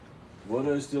What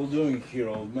are you still doing here,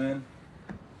 old man?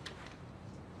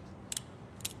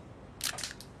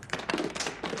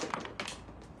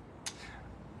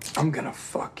 I'm gonna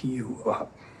fuck you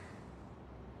up.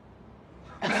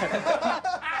 I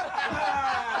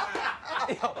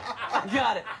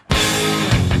got it.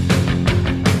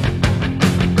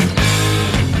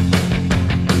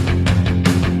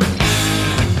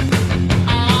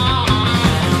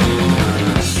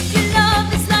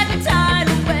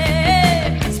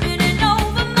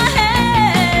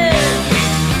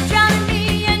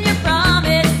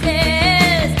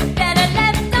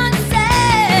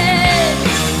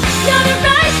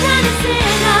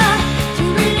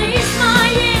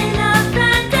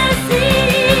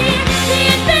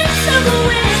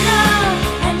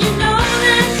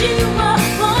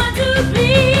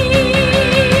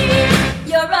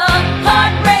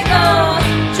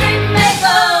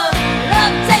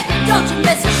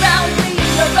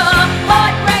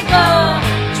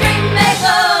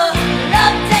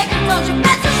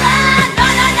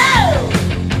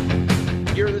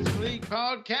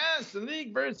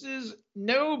 Versus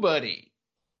Nobody,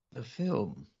 the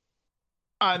film.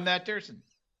 I'm Matt Durson.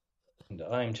 And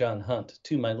I'm John Hunt.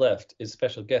 To my left is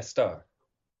special guest star,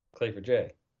 Clayford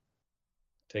J.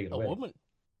 Take it away. A woman.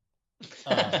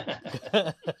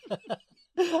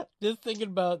 Just thinking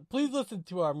about, please listen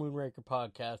to our Moonraker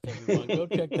podcast, everyone. Go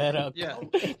check that out. Yeah.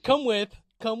 Come with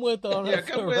on a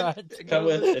ride. Come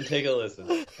with and take a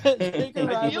listen.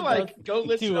 I feel like go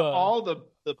listen to all the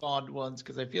Bond ones,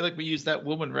 because I feel like we use that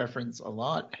woman reference a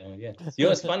lot. Oh, yeah. You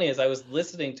know what's funny is I was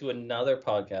listening to another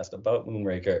podcast about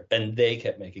Moonraker, and they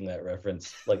kept making that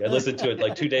reference. Like, I listened to it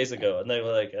like 2 days ago, and they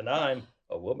were like, and I'm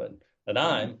a woman, and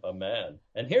I'm a man,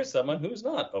 and here's someone who's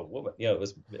not a woman. You know,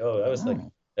 I was like,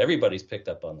 everybody's picked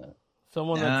up on that.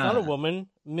 Someone that's not a woman,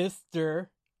 Mr.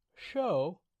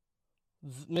 Show's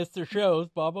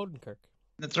Bob Odenkirk.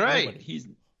 That's right. He's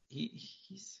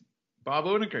Bob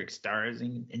Odenkirk stars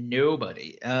in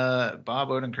Nobody. Bob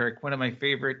Odenkirk, one of my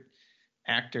favorite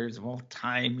actors of all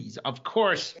time. He's, of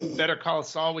course, Better Call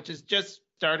Saul, which has just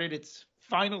started its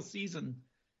final season.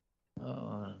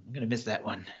 I'm going to miss that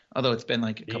one, although it's been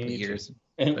like a couple of years.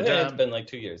 But, it's been like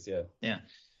 2 years, yeah. Yeah.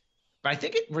 But I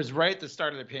think it was right at the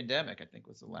start of the pandemic, I think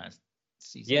was the last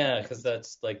season. Yeah,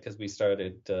 because we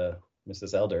started,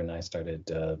 Mrs. Elder and I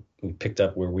started, we picked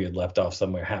up where we had left off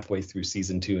somewhere halfway through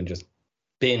season 2 and just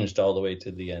binged all the way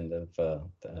to the end of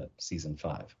season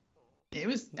 5. It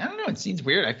was, I don't know, it seems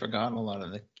weird. I forgot a lot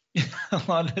of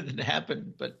it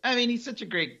happened, but I mean, he's such a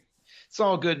great,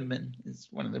 Saul Goodman is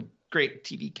one of the great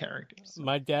TV characters.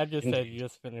 My dad just said he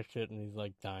just finished it and he's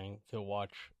like dying to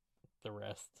watch the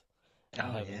rest.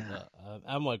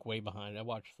 I'm like way behind. I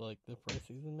watched like the first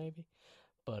season maybe,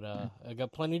 but I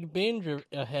got plenty to binge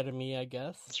ahead of me, I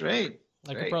guess. That's right.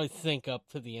 I could probably sync up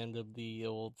to the end of the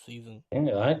old season.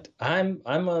 Yeah, I'm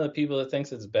one of the people that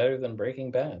thinks it's better than Breaking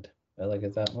Bad. I like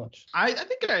it that much. I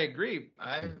think I agree.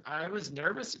 I was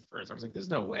nervous at first. I was like, "There's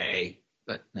no way,"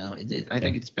 but no, it is. I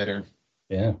think it's better.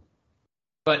 Yeah.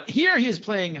 But here he is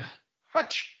playing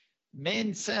Hutch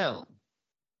Mansell.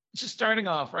 Just starting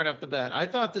off right off the bat, I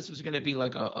thought this was going to be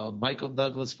like a Michael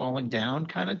Douglas Falling Down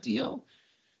kind of deal,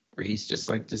 where he's just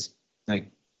like this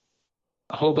like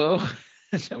a hobo.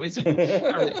 So he's not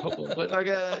really a hobo, but like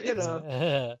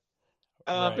a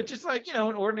right. But just like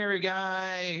an ordinary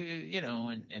guy,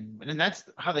 and that's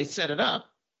how they set it up.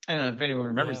 I don't know if anyone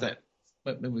remembers that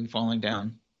movie Falling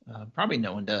Down. Probably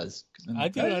no one does. I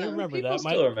do not remember that.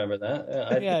 Still remember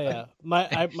that. Yeah.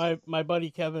 My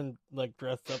buddy Kevin like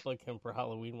dressed up like him for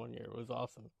Halloween one year. It was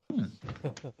awesome.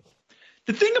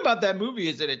 The thing about that movie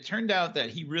is that it turned out that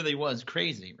he really was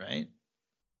crazy, right?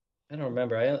 I don't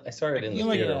remember. I saw it in the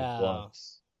theater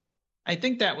once. I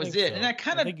think that was it, and that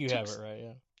kind of. I think you have it right.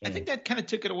 Yeah. I think that kind of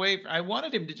took it away. I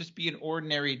wanted him to just be an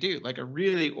ordinary dude, like a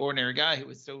really ordinary guy who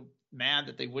was so mad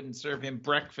that they wouldn't serve him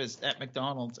breakfast at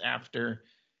McDonald's after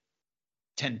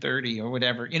 10:30 or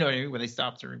whatever. You know what I mean? When they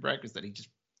stopped serving breakfast, that he just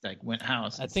like went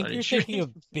house. I think you're thinking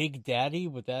of Big Daddy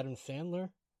with Adam Sandler.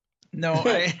 No,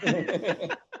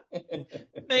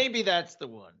 maybe that's the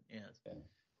one. Yes. Okay.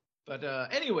 But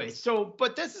anyway,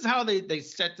 but this is how they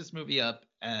set this movie up.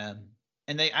 And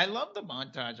I love the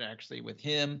montage actually with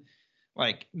him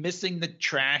like missing the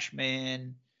trash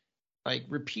man like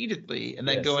repeatedly and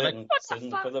then going like what the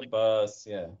fuck? For the bus,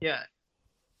 yeah.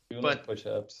 Doing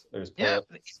push-ups. There's pull-ups.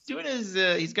 He's doing his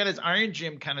he's got his Iron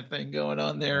Gym kind of thing going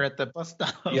on there at the bus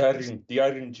stop. The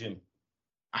Iron Gym.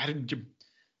 Iron Gym.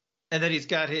 And then he's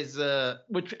got his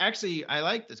which actually I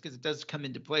like this because it does come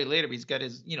into play later. He's got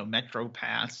his Metro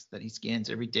Pass that he scans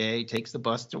every day, takes the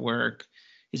bus to work.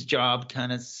 his job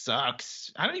kind of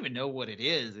sucks. I don't even know what it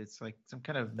is. It's like some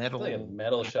kind of metal. It's like a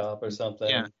metal shop or something.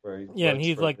 Yeah. Where he Yeah, and works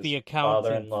he's for like his the accountant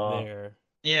father-in-law. there.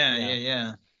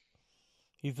 Yeah.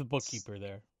 He's the bookkeeper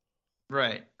there.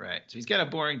 Right. So he's got a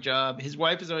boring job. His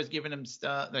wife is always giving him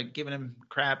stuff, like giving him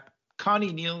crap.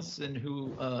 Connie Nielsen,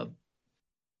 who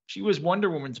she was Wonder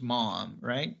Woman's mom,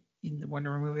 right? In the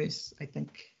Wonder Woman movies, I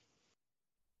think.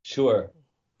 Sure.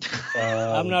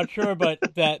 I'm not sure, but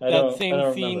I don't same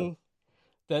remember. scene,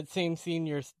 that same scene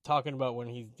you're talking about when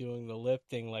he's doing the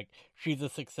lifting, like she's a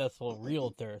successful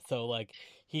realtor, so like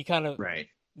he kind of Right.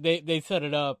 they set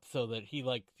it up so that he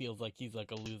like feels like he's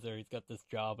like a loser. He's got this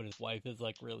job and his wife is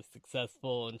like really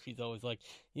successful, and she's always like,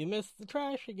 "You missed the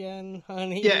trash again,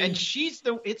 honey." Yeah, and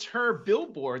it's her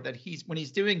billboard that when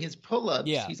he's doing his pull-ups,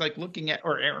 Yeah. he's like looking at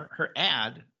or her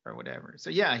ad or whatever. So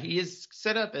yeah, he is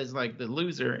set up as like the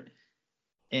loser.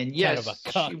 And yes, Kind of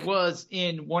a cuck. she was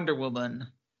in Wonder Woman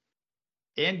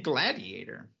and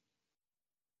Gladiator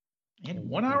and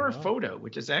 1 Hour wow. Photo,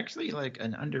 which is actually like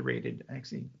an underrated.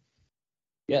 Actually,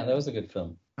 Yeah, that was a good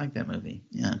film. I like that movie.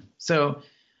 Yeah. So,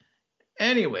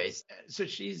 anyways, so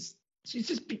she's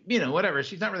just whatever.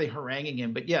 She's not really haranguing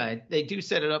him, but yeah, they do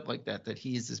set it up like that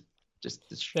he's just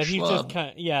this That he's schlub. just kind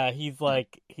of, he's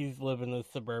like he's living this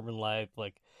suburban life,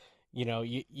 like you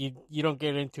don't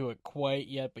get into it quite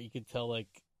yet, but you can tell like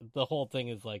the whole thing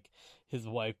is like his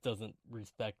wife doesn't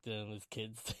respect him, his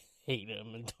kids hate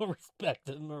him and don't respect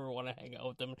him or want to hang out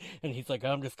with him, and he's like,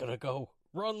 I'm just gonna go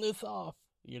run this off,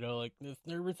 like this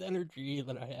nervous energy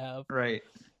that I have, Right.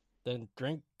 then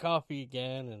drink coffee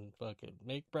again and fucking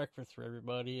make breakfast for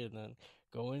everybody, and then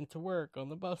go into work on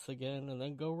the bus again, and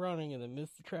then go running, and then miss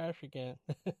the trash again.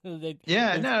 It's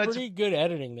pretty good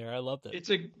editing there. I loved it. It's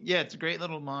a great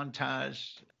little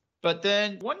montage. But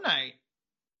then one night,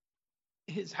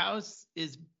 his house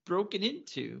is broken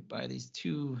into by these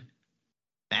two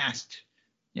masked,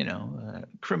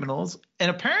 criminals, and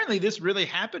apparently this really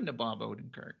happened to Bob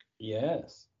Odenkirk.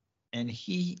 Yes. And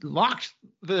he locked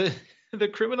the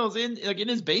criminals in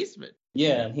his basement.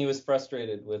 Yeah, and he was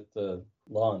frustrated with the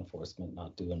law enforcement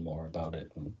not doing more about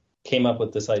it, and came up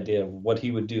with this idea of what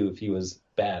he would do if he was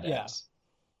badass. Yeah.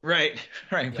 Right.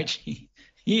 Yeah. Which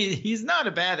he's not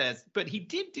a badass, but he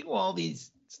did do all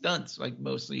these stunts, like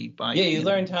mostly by. Yeah, he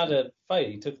learned how to fight.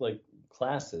 He took like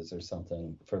classes or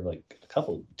something for like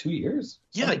 2 years.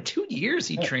 Yeah, like 2 years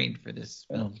he Yeah. trained for this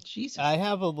film. Jesus. I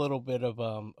have a little bit of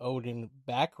Odin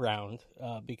background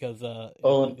because Odin if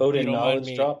you don't mind knowledge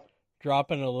me drop.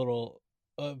 Dropping a little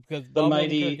because The Bob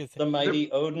mighty Odenkirk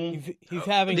Odin. he's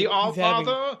having the All he's having-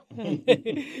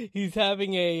 Father.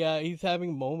 he's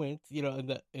having moments,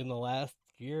 in the last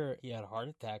year he had a heart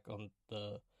attack on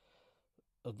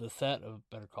the set of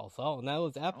Better Call Saul, and that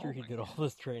was after Oh he my did God. all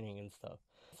this training and stuff.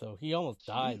 So he almost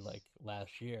died Jeez. like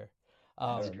last year.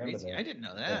 I That's remember crazy. that. I didn't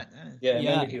know that. Yeah, I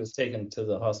Yeah. remember he was taken to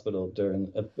the hospital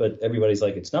during, but everybody's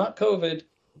like, it's not COVID.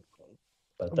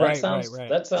 But that sounds right.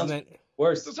 that sounds And then,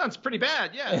 worse. Still sounds pretty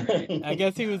bad. Yeah. I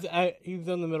guess he was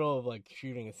in the middle of like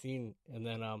shooting a scene, and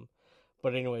then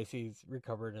but anyways, he's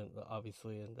recovered and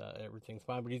obviously, and everything's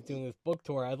fine. But he's doing this book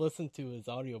tour. I listened to his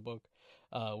audiobook,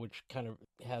 which kind of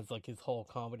has like his whole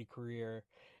comedy career,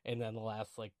 and then the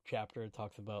last like chapter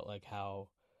talks about like how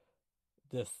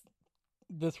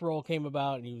this role came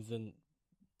about, and he was in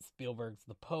Spielberg's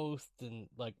The Post, and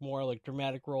like more like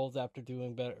dramatic roles after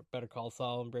doing Better Call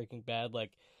Saul and Breaking Bad.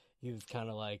 Like he was kind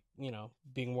of like,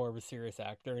 being more of a serious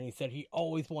actor. And he said he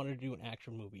always wanted to do an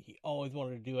action movie. He always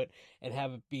wanted to do it and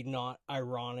have it be not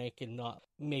ironic and not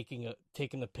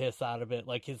taking the piss out of it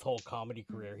like his whole comedy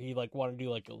career. He like wanted to do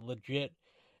like a legit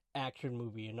action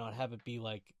movie and not have it be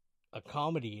like a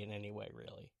comedy in any way,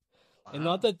 really. And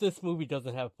not that this movie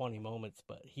doesn't have funny moments,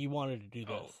 but he wanted to do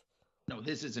this. No,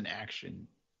 this is an action.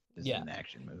 This is an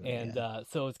action movie. And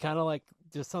so it's kind of like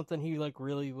just something he like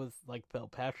really was like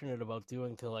felt passionate about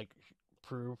doing to like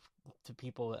prove to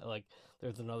people that like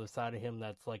there's another side of him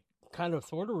that's like kind of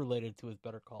sort of related to his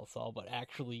Better Call Saul, but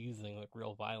actually using like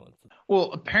real violence.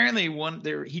 Well, apparently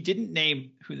he didn't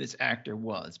name who this actor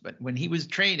was, but when he was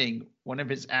training, one of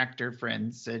his actor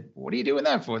friends said, "What are you doing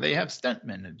that for? They have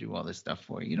stuntmen to do all this stuff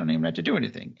for you. You don't even have to do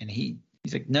anything." And he's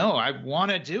like, "No, I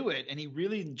want to do it," and he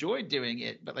really enjoyed doing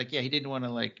it. But like, yeah, he didn't want to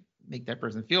like make that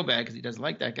person feel bad because he doesn't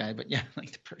like that guy. But yeah,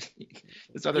 like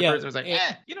this other person was like,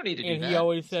 you don't need to do that. And he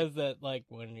always says that like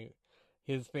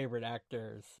his favorite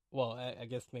actors, well, I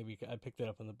guess maybe I picked it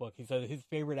up in the book. He said his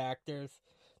favorite actors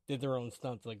did their own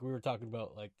stunts. Like we were talking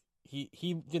about like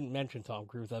he didn't mention Tom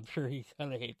Cruise. I'm sure he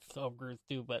kind of hates Tom Cruise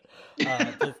too, but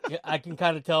I can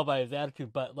kind of tell by his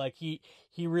attitude. But like he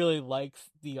really likes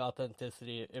the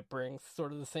authenticity it brings.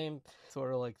 Sort of the same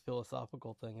sort of like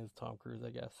philosophical thing as Tom Cruise,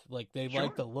 I guess. Like they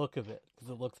like the look of it because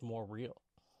it looks more real.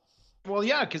 Well,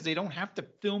 yeah, because they don't have to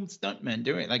film stuntmen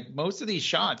doing it. Like most of these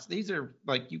shots, these are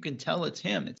like you can tell it's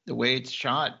him. It's the way it's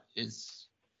shot is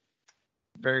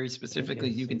very specifically.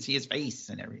 You can see his face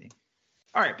and everything.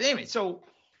 All right, but anyway, so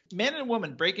man and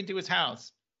woman break into his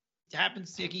house. It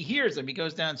happens like he hears them. He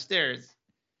goes downstairs.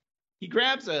 He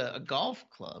grabs a golf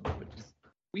club, which is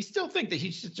we still think that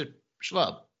he's just a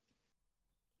schlub.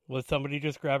 Was somebody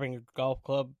just grabbing a golf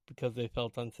club because they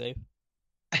felt unsafe?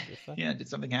 Yeah, did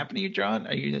something happen to you, John?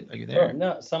 Are you there? Oh,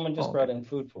 no, someone just brought in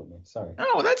food for me. Sorry.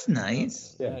 Oh, that's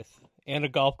nice. Yeah. Nice. And a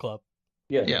golf club.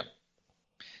 Yeah. Yeah.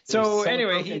 So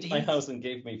anyway, broke into my house and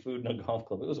gave me food and a golf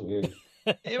club. It was weird.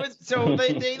 It was so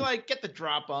they like get the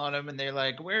drop on him and they're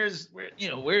like, where's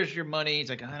your money? He's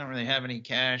like, I don't really have any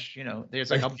cash.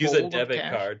 There's like a use bowl a debit of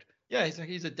cash. card. Yeah, he's like,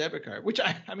 he's a debit card, which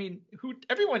I mean, who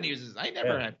everyone uses. I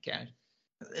never had cash.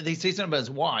 They say something about his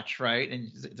watch, right?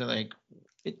 And they're like,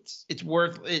 it's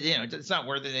worth it, it's not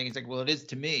worth anything. He's like, well, it is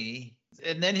to me.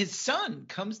 And then his son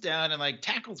comes down and like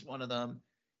tackles one of them,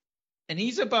 and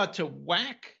he's about to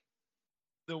whack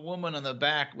the woman on the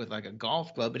back with like a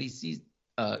golf club, but he sees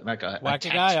like a whack a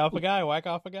guy off a guy, whack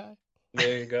off a guy.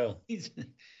 There you go.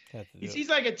 He sees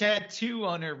like a tattoo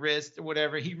on her wrist or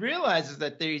whatever. He realizes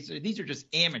that these are just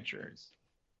amateurs,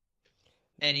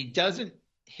 and he doesn't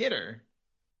hit her.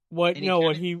 What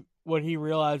he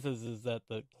realizes is that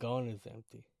the gun is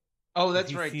empty. Oh,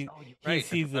 that's right. You're right. He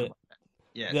sees it.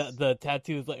 Yes. The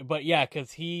tattoo is like, but yeah,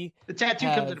 because the tattoo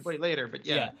comes into play later, but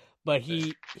yeah. But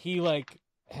he like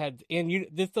had, and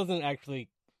this doesn't actually,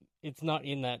 it's not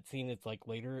in that scene. It's like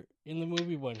later in the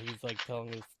movie when he's like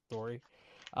telling his story.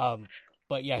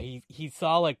 But yeah, he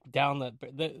saw like down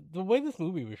the way this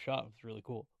movie was shot was really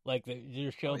cool. Like they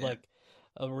just showed like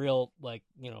a real like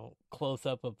close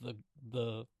up of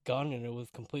the gun, and it was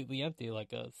completely empty,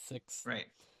 like a 6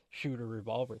 shooter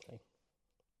revolver thing.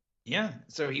 Yeah,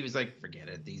 so he was like, forget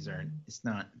it. It's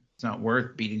not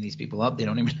worth beating these people up. They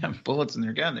don't even have bullets in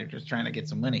their gun. They're just trying to get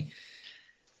some money.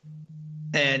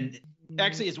 And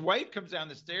actually his wife comes down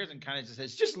the stairs and kind of just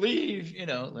says, just leave,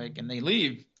 and they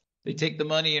leave. They take the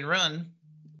money and run,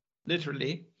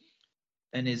 literally.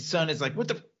 And his son is like, what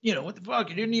the fuck?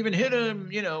 You didn't even hit him,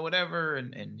 whatever.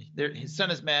 And his son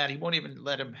is mad. He won't even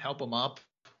let him help him up.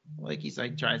 Like he's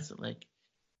like tries to like.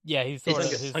 Yeah, his son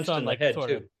like sort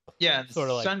of. Yeah, sort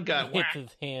of like son got hits whacked. his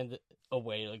hand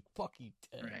away, like fuck you,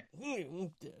 dad. Right.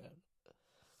 Dad.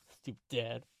 Stupid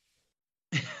dad.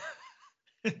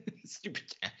 Stupid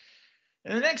dad.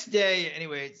 And the next day,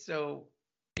 anyway, so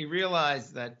he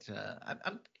realized that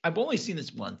I've only seen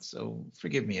this once, so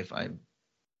forgive me if I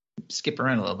skip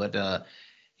around a little bit.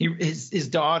 His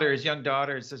daughter, his young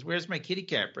daughter, says, "Where's my kitty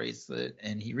cat bracelet?"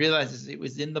 And he realizes it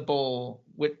was in the bowl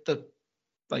with the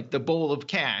bowl of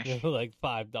cash. Like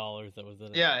 $5 that was in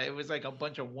it. Yeah, it was like a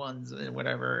bunch of ones and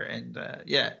whatever. And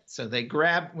so they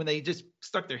when they just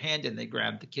stuck their hand in, they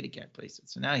grabbed the kitty cat bracelet.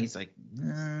 So now he's like,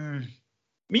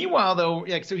 Meanwhile, though,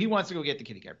 so he wants to go get the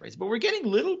kitty cat bracelet, but we're getting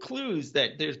little clues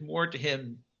that there's more to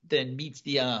him than meets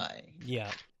the eye.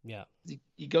 Yeah.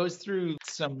 He goes through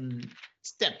some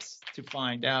steps to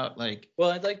find out, like.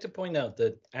 Well, I'd like to point out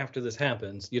that after this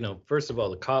happens, first of all,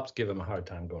 the cops give him a hard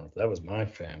time going, that was my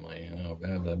family,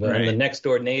 blah, blah, blah. And the next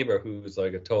door neighbor, who's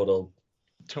like a total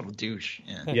douche.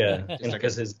 Yeah,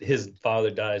 because his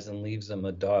father dies and leaves him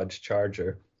a Dodge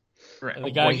Charger. Right.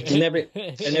 And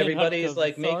everybody's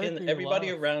like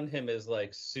everybody around him is like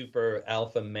super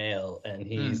alpha male,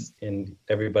 and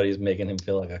everybody's making him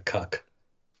feel like a cuck.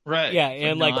 Right. Yeah,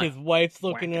 and like his wife's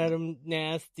looking at him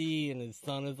nasty, and his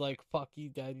son is like, "Fuck you,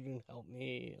 Dad, you didn't help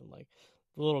me." And like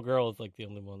the little girl is like the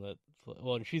only one that,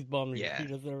 and she's bummed she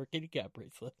doesn't have a kitty cat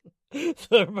bracelet,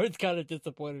 so everybody's kind of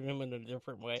disappointed in him in a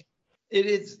different way. It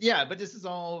is, but this is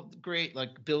all great,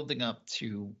 like building up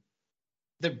to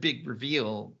the big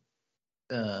reveal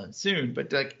soon.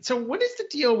 But like, so what is the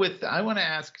deal with? I want to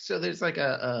ask. So there's like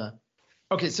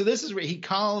okay, so this is where he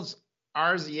calls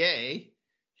RZA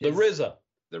the RZA.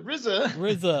 The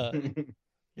RZA.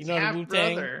 You know, the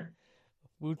Wu-Tang.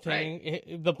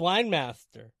 Wu-Tang. The Blind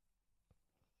Master.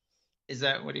 Is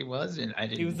that what he was? And I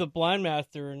didn't. He was the Blind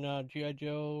Master in G.I.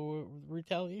 Joe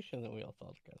Retaliation that we all saw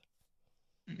together.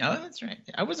 Oh, that's right.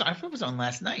 I was on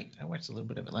last night. I watched a little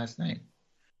bit of it last night.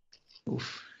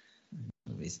 Oof.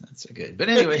 The movie's not so good. But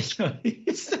anyway, so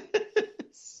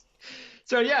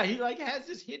yeah, he like has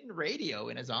this hidden radio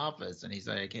in his office, and he's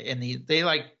like, and they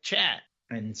like chat.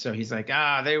 And so he's like,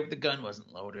 the gun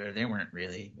wasn't loaded. They weren't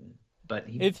really. But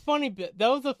It's funny. That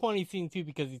was a funny scene too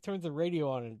because he turns the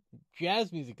radio on and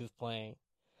jazz music is playing,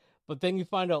 but then you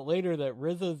find out later that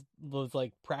RZA was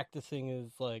like practicing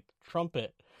his like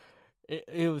trumpet.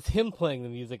 It was him playing the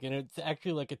music, and it's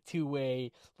actually like a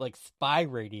two-way like spy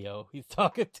radio. He's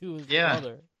talking to his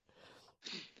brother.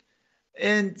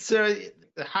 And so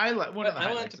the highlight.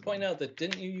 I wanted to point out that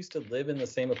didn't you used to live in the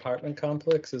same apartment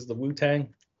complex as the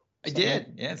Wu-Tang? I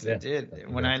did. Yes, I did.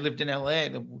 When I lived in LA,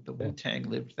 the Wu-Tang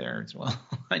lived there as well.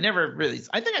 I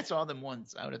think I saw them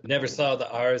once out at the Never saw the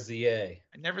RZA.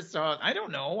 I never saw it. I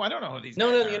don't know who these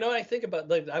No, guys are. you know, I think about,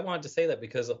 like, I wanted to say that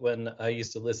because when I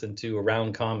used to listen to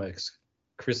Around Comics,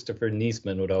 Christopher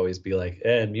Niesman would always be like,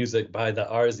 and music by the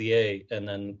RZA. And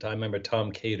then I remember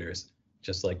Tom Caters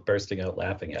just like bursting out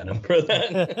laughing at him for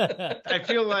that. I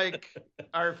feel like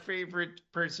our favorite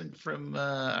person from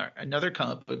another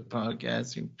comic book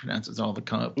podcast who pronounces all the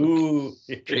comic book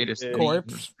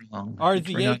Corpse.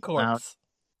 RZA Corpse.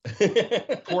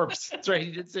 Corpse. That's right.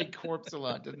 He did say corpse a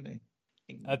lot, didn't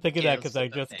he? I think of that because I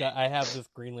have this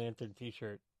Green Lantern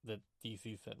T-shirt that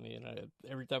DC sent me, and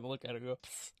every time I look at it, I go,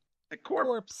 the corpse.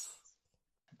 Corpse.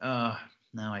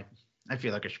 Now I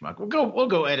feel like a schmuck. We'll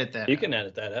go edit that. You can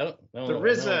edit that out. The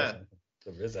RZA.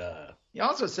 The RZA. He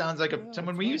also sounds like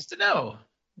someone we used to know.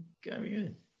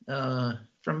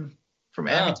 From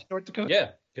Abington, North Dakota. Yeah,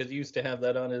 because he used to have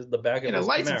that on the back of his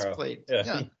license Camaro. plate.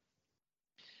 Yeah.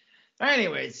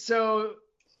 Anyway, so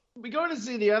we go to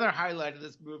see the other highlight of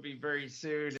this movie very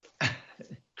soon.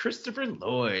 Christopher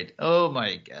Lloyd. Oh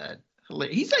my God.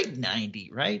 He's like 90,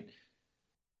 right?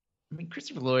 I mean,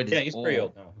 Christopher Lloyd is he's pretty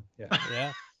old now.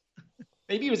 Yeah.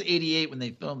 Maybe he was 88 when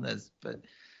they filmed this, but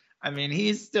I mean,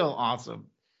 he's still awesome.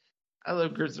 I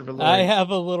love Christopher Lloyd. I have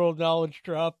a little knowledge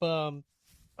drop. Oh,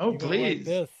 please.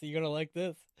 please. You're going to like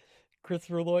this.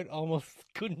 Christopher Lloyd almost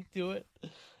couldn't do it.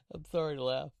 I'm sorry to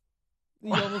laugh.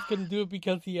 He almost couldn't do it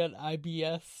because he had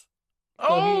IBS. So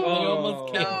they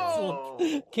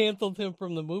almost canceled him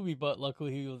from the movie, but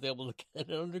luckily he was able to get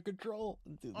it under control.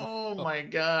 Oh my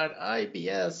God,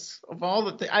 IBS. Of all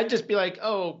the things, I'd just be like,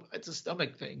 oh, it's a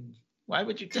stomach thing. Why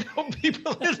would you tell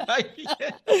people it's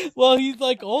IBS? Well, he's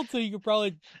like old, so you could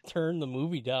probably turn the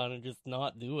movie down and just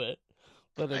not do it.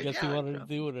 But I guess he wanted to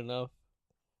do it enough.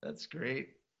 That's great.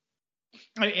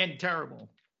 And terrible.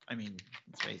 I mean,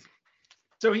 let's face it.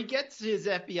 So he gets his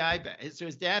FBI badge. So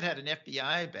his dad had an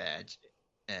FBI badge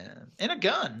and a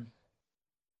gun,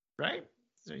 right?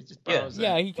 So he just borrows that.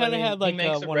 Yeah, he kind of had like he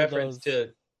makes one a of reference those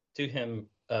to him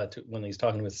when he's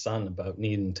talking to his son about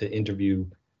needing to interview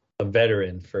a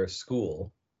veteran for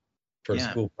school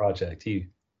project. He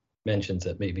mentions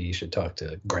that maybe you should talk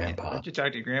to Grandpa. Why don't you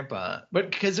talk to Grandpa?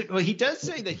 But because he does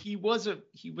say that he was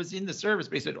in the service,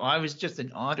 but he said, I was just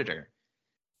an auditor,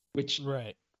 which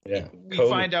right. Yeah, we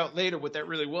find out later what that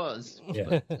really was.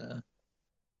 Yeah.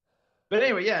 But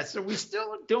anyway, yeah. So we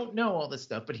still don't know all this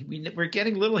stuff, but we're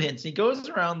getting little hints. He goes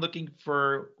around looking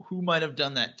for who might have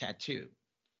done that tattoo,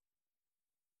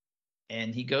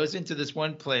 and he goes into this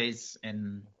one place,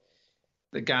 and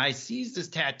the guy sees this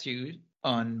tattoo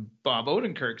on Bob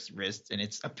Odenkirk's wrist, and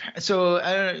it's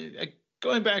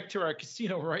going back to our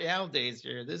Casino Royale days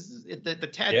here. This is the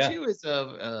tattoo is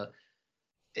of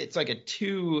it's like a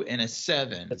 2 and a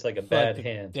 7. It's like a bad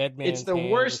hand. Dead man's it's the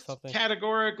hand worst, or something.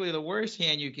 categorically the worst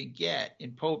hand you can get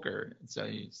in poker. So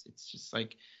it's just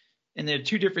like, and there are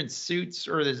 2 different suits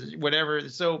or there's whatever.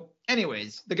 So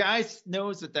anyways, the guy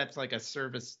knows that that's like a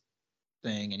service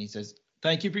thing, and he says,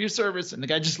 "Thank you for your service," and the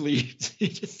guy just leaves. He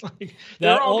just like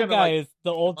that old guy is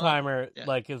the old timer. He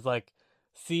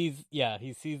sees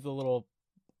the little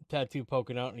tattoo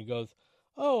poking out, and he goes,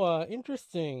 "Oh,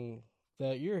 interesting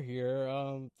that you're here.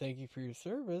 Thank you for your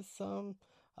service. I'll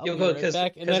be right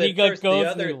back." And then he goes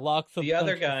and he locks the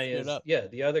other guy is up. Yeah,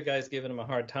 the other guy's giving him a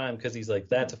hard time because he's like,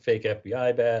 "That's a fake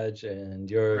FBI badge, and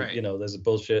you're there's a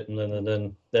bullshit." And then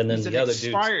the other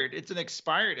dude, it's an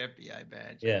expired FBI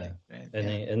badge. Yeah,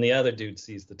 and the other dude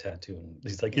sees the tattoo and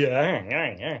he's like,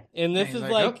 yeah. And this is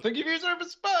like, thank you for your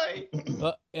service, bye.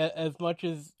 But as much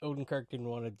as Odenkirk didn't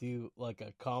want to do like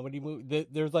a comedy movie,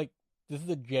 there's like. This is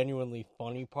a genuinely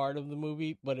funny part of the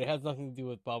movie, but it has nothing to do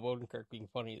with Bob Odenkirk being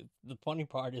funny. The funny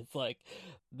part is like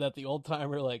that the old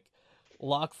timer like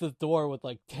locks his door with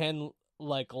like 10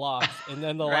 like locks, and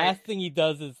then the last thing he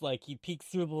does is like he peeks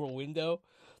through the little window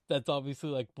that's obviously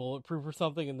like bulletproof or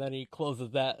something, and then he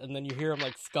closes that, and then you hear him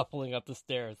like scuffling up the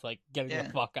stairs, like getting the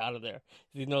fuck out of there.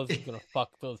 He knows he's gonna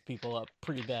fuck those people up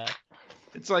pretty bad.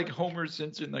 It's like Homer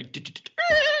Simpson, like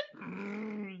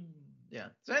yeah.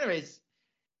 So anyways.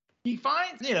 He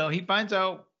finds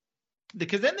out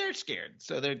because then they're scared.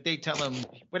 So they tell him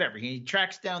whatever. He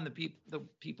tracks down the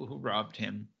people who robbed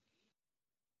him,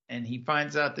 and he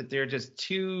finds out that they're just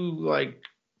two like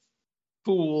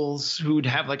fools who'd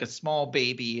have like a small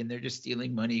baby, and they're just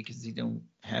stealing money because they don't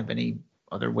have any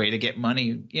other way to get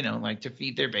money, like to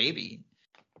feed their baby.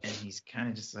 And he's kind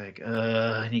of just like,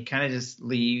 and he kind of just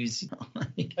leaves.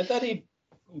 I thought he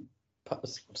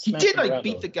did like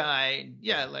beat the guy,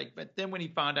 yeah, like, but then when he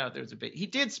found out there was a bit, he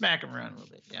did smack him around a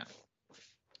little bit, yeah.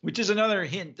 Which is another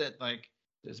hint that like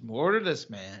there's more to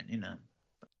this man,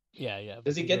 Yeah.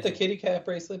 Does he get the kitty cat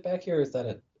bracelet back here, or is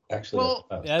that actually? Well,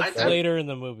 that's later in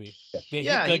the movie.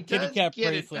 Yeah, the he kitty does cat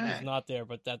get it bracelet is back. not there,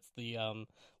 but that's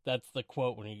the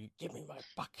quote when he give me my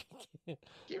fucking.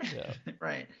 Yeah.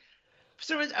 Right.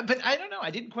 So, but I don't know.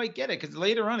 I didn't quite get it because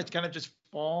later on it kind of just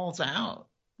falls out,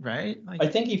 right? Like, I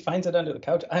think he finds it under the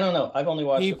couch. I don't know. I've only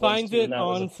watched. He finds it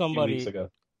on a few somebody. weeks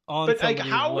ago. but like,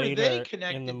 how were they later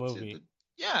connected in the movie?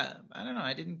 Yeah, I don't know.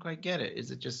 I didn't quite get it. Is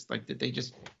it just like did they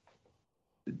just?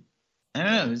 I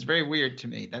don't know. It was very weird to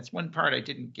me. That's one part I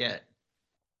didn't get.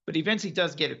 But eventually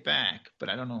does get it back. But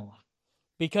I don't know.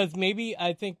 Because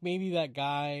I think maybe that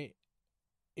guy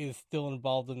is still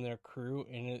involved in their crew,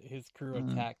 and his crew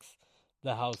attacks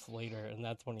the house later, and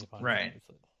that's when he finds Right. it.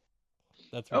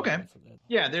 That's when Okay. he finds it.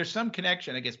 Yeah, there's some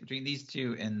connection, I guess, between these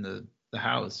two and the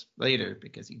house later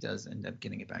because he does end up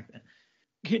getting it back then.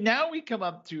 Okay, now we come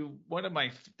up to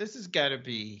this has got to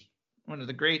be one of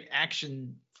the great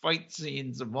action fight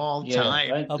scenes of all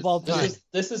time. Of all time.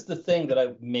 This is the thing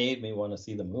that made me want to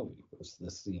see the movie. Was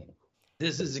this scene?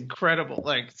 This is incredible.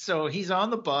 Like, so he's on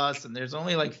the bus, and there's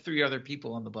only like 3 other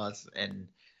people on the bus, and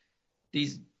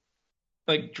these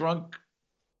like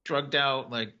drugged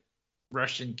out like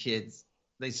Russian kids.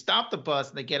 They stop the bus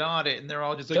and they get on it, and they're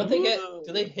all just like,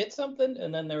 do they hit something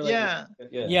and then they're like,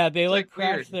 yeah, they like like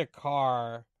crash weird. their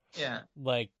car, yeah,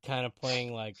 like kind of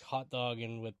playing like hot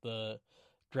dogging with the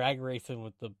drag racing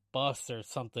with the bus or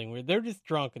something. Where they're just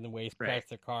drunk and the way crash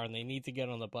their car, and they need to get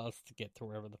on the bus to get to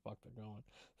wherever the fuck they're going.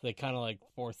 So they kind of like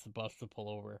force the bus to pull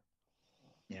over.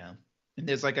 yeah. And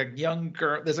there's like a young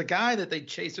girl. There's a guy that they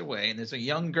chase away, and there's a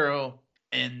young girl,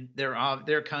 and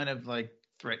they're kind of like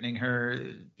threatening her,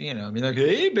 be like,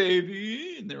 hey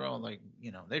baby, and they're all like,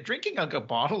 they're drinking like a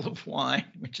bottle of wine,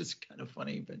 which is kind of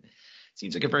funny, but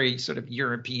seems like a very sort of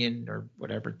European or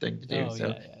whatever thing to do.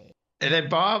 Yeah. And then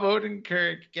Bob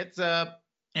Odenkirk gets up,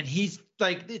 and he's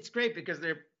like, it's great because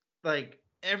they're like,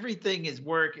 everything is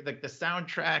working. Like the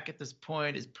soundtrack at this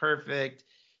point is perfect.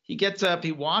 He gets up,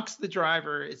 he walks the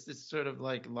driver. It's this sort of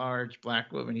like large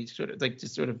black woman. He's sort of like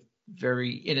just sort of very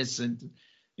innocent.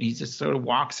 He just sort of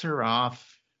walks her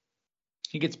off.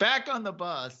 He gets back on the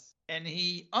bus and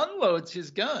he unloads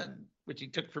his gun, which he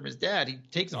took from his dad. He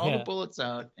takes all the bullets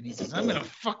out and he says, I'm going to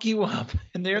fuck you up.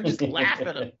 And they're just laughing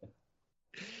at him.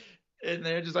 And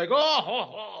they're just like,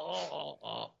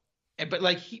 oh. And, but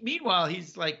like, meanwhile,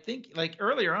 he's like thinking, like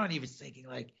earlier on, he was thinking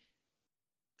like,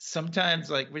 sometimes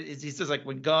like he says like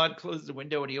when God closes the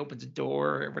window and he opens a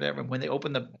door or whatever, and when they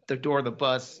open the door of the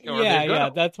bus,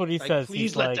 that's what he like, says.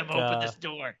 Please let them open this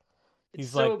door. It's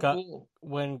He's so like, cool.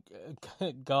 When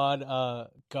God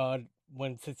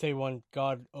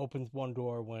opens one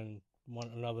door when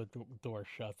another door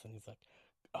shuts, and he's like,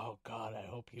 oh God, I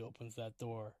hope he opens that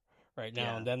door right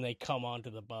now. Yeah. And then they come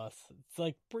onto the bus. It's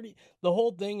like the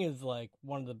whole thing is like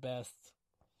one of the best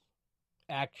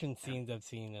action scenes I've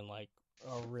seen in like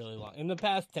a really long, in the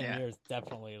past 10 years,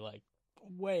 definitely like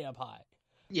way up high.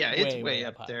 Yeah, it's way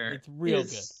up high. there. It's real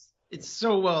good. It's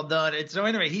so well done. And so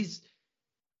anyway, he's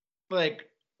like,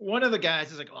 one of the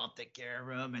guys is like, oh, I'll take care of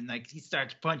him. And like, he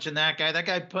starts punching that guy. That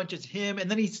guy punches him.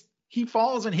 And then he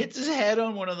falls and hits his head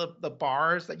on one of the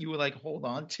bars that you would like hold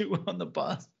on to on the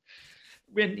bus.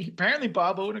 Apparently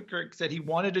Bob Odenkirk said he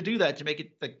wanted to do that to make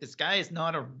it like, this guy is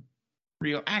not a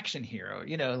real action hero,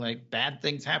 like bad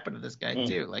things happen to this guy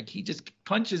too. Like he just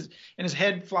punches and his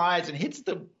head flies and hits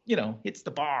the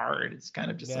bar, and it's kind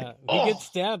of just like, he gets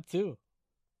stabbed too.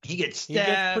 He gets stabbed.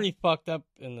 He gets pretty fucked up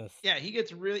in this. Yeah, he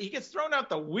gets thrown out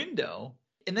the window,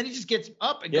 and then he just gets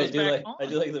up and goes back on. I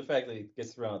do like the fact that he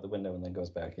gets thrown out the window and then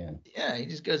goes back in. Yeah, he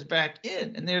just goes back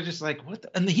in, and they're just like, what the?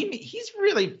 And he's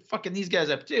really fucking these guys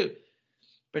up too.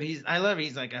 But he's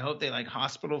like, I hope they like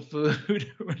hospital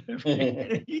food or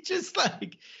whatever. He just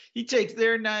like, he takes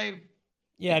their knife.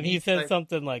 Yeah, and he says like,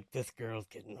 something like, this girl's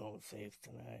getting home safe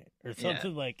tonight. Or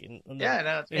something like in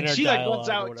and she like runs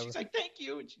out. She's like, thank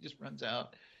you. And she just runs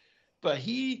out. But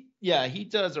he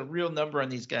does a real number on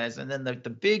these guys. And then the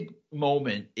big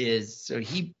moment is, so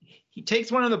he takes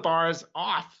one of the bars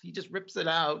off. He just rips it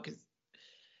out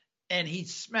and he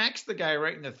smacks the guy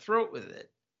right in the throat with it.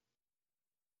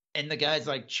 and the guy's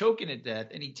like choking to death,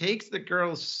 and he takes the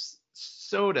girl's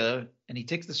soda and he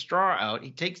takes the straw out.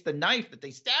 He takes the knife that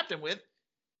they stabbed him with,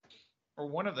 or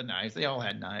one of the knives. They all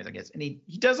had knives, I guess. And he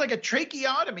does like a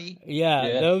tracheotomy. Yeah.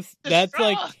 The That's straw.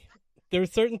 like,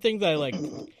 there's certain things I like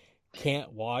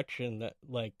can't watch, and that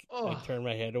like I Oh. turn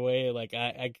my head away. Like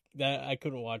I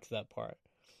couldn't watch that part.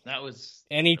 That was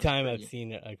Anytime I've pretty-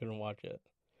 seen it, I couldn't watch it.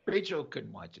 Rachel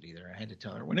couldn't watch it either. I had to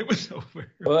tell her when it was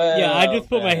over. Well, Yeah, I just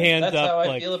put my man, hands that's up, how I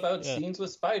like, feel about yeah. scenes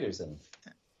with spiders in.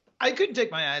 I couldn't take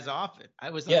my eyes off it.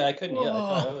 I was Yeah, like, I couldn't. Yeah,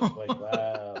 I was like,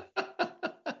 wow.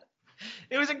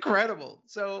 It was incredible.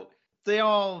 So they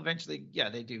all eventually,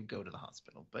 they do go to the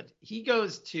hospital. But he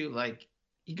goes to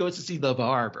see the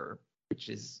barber,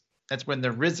 that's when the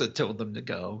RZA told them to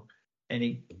go. And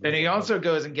he also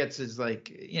goes and gets his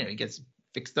he gets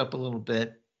fixed up a little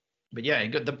bit. But yeah,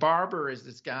 the barber is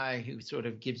this guy who sort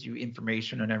of gives you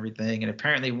information on everything. And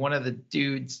apparently one of the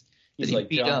dudes that He's he like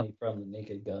beat Johnny up. from the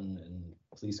Naked Gun and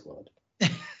Police Squad.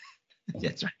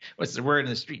 That's right. What's the word in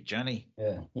the street, Johnny?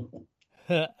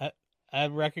 Yeah. I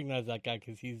recognize that guy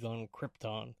because he's on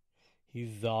Krypton. He's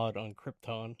Zod on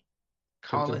Krypton.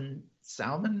 Colin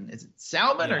Salmon? Is it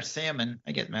Salmon or Salmon?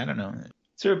 I don't know.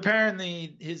 So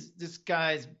apparently this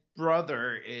guy's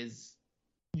brother is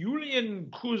Yulian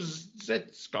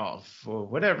Kuznetsov or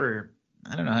whatever.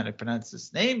 I don't know how to pronounce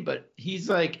this name, but he's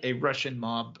like a Russian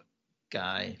mob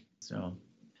guy. So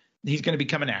he's going to be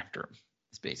coming after him.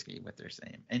 That's basically what they're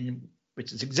saying. And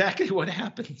which is exactly what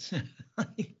happens.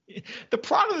 The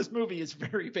plot of this movie is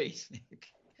very basic.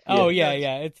 Oh yeah.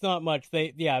 It's not much.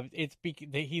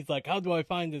 He's like, how do I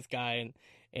find this guy?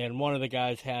 And one of the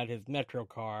guys had his Metro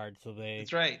card, so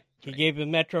That's right. He gave the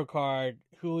Metro card.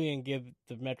 Julian gave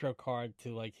the Metro card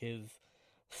to like his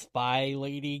spy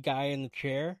lady guy in the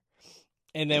chair,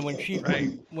 and then when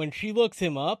she looks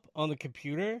him up on the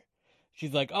computer,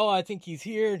 she's like, "Oh, I think he's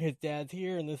here, and his dad's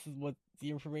here, and this is what the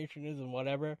information is, and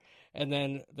whatever." And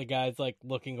then the guy's like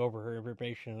looking over her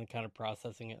information and kind of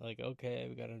processing it, like, "Okay,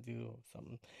 we gotta do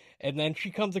something." And then she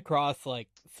comes across like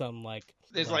some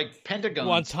there's like Pentagon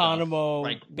Guantanamo,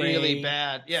 stuff, really Bay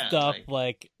bad, stuff,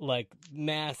 like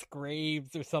mass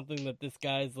graves or something that this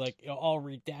guy's like all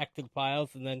redacted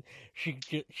files, and then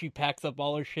she packs up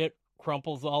all her shit,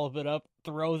 crumples all of it up,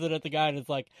 throws it at the guy, and is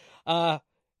like, I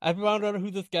found out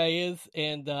who this guy is,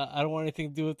 and I don't want anything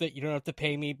to do with it. You don't have to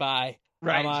pay me. Bye.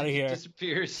 Right, I'm out of she here.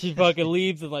 Disappears. She fucking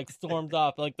leaves and storms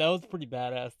off. Like that was pretty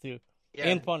badass too,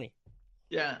 and funny.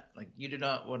 Yeah, like I do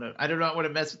not want to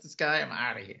mess with this guy. I'm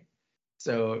out of here.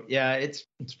 So yeah, it's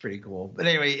pretty cool. But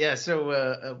anyway, yeah.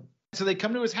 So they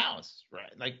come to his house,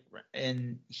 right?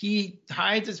 And he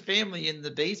hides his family in the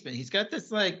basement. He's got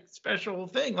this special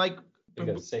thing, Like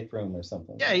a safe room or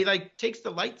something. Yeah, he takes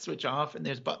the light switch off, and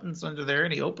there's buttons under there,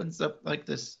 and he opens up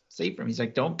this safe room. He's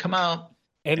like, "Don't come out."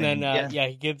 And then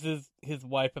he gives his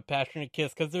wife a passionate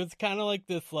kiss, because there's kind of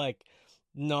this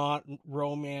not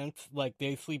romance,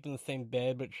 they sleep in the same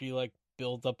bed, but she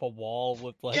builds up a wall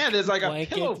with there's a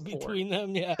blankets pillow between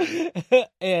them,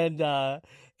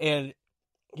 and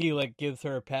he gives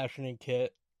her a passionate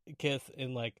kiss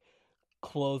and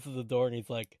closes the door, and he's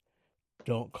like,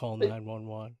 "Don't call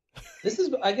 911." This is,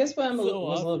 I guess, why I was a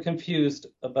awesome. little confused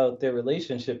about their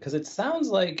relationship, because it sounds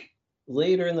like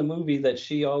later in the movie that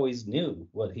she always knew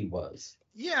what he was.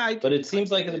 Yeah, but it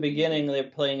seems like at the beginning they're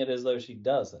playing it as though she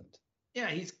doesn't. Yeah,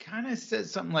 he's kind of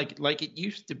says something like it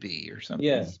used to be or something.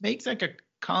 Yeah. He makes a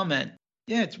comment.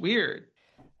 Yeah, it's weird.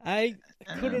 I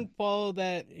couldn't follow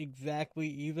that exactly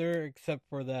either, except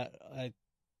for that I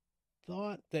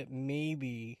thought that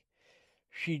maybe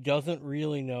she doesn't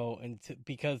really know,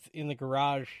 because in the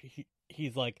garage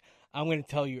he's like, "I'm going to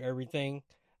tell you everything,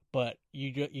 but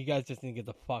you guys just need to get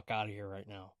the fuck out of here right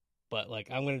now. But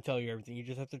I'm going to tell you everything. You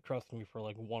just have to trust me for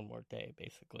one more day,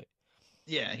 basically."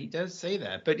 Yeah, he does say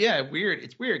that. But yeah, weird.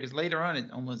 It's weird because later on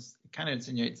it almost kind of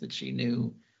insinuates that she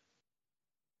knew.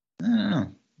 I don't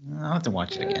know. I'll have to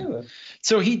watch it again. Yeah.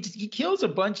 So he kills a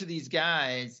bunch of these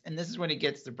guys, and this is when he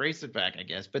gets the bracelet back, I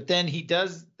guess. But then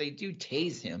they do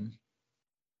tase him,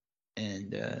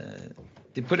 and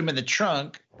they put him in the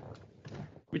trunk,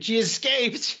 which he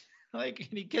escaped. And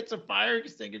he gets a fire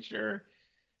extinguisher.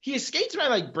 He escapes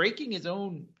by breaking his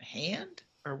own hand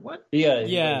or what? Yeah.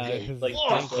 Yeah.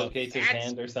 Dislocates his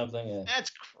hand or something. Yeah.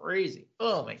 That's crazy.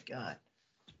 Oh my god.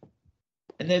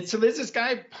 And then so there's this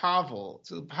guy Pavel.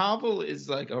 So Pavel is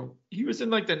he was in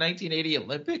the 1980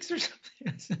 Olympics or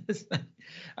something.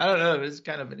 I don't know. It was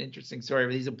kind of an interesting story.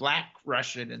 But he's a black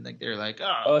Russian, and they're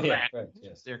oh black. yeah, right.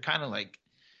 Yes. They're kind of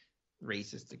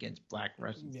racist against black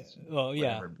Russians. Yeah. Well,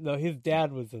 yeah. Whatever. No, his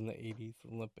dad was in the 80s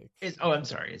Olympics. I'm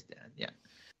sorry, his dad. Yeah.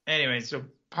 Anyway, so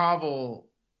Pavel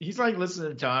he's like listening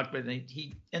to talk, but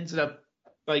he ends up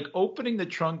like opening the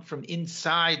trunk from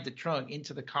inside the trunk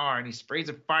into the car, and he sprays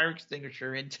a fire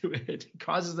extinguisher into it,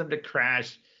 causes them to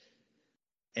crash,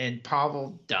 and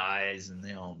Pavel dies, and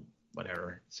they all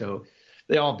whatever. So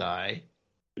they all die.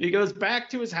 But he goes back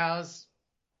to his house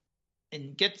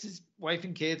and gets his wife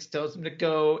and kids, tells them to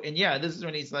go, and yeah, this is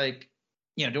when he's like,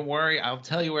 don't worry, I'll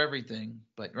tell you everything,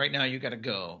 but right now you got to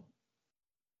go.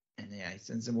 And yeah, he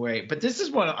sends them away. But this is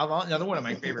another one of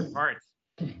my favorite parts.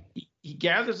 He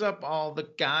gathers up all the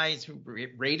guys who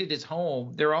raided his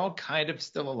home. They're all kind of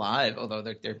still alive, although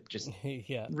they're just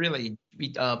really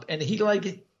beat up. And he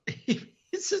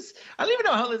it's just, I don't even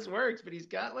know how this works, but he's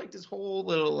got like this whole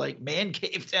little like man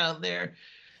cave down there.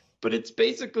 But it's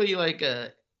basically like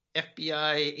a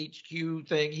FBI HQ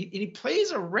thing. He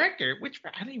plays a record, which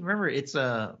I don't even remember. It's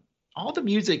all the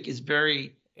music is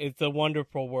very. It's a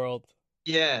Wonderful World.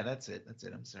 Yeah, that's it.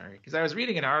 I'm sorry, because I was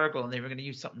reading an article and they were going to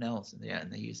use something else,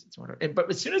 and they used it sort of.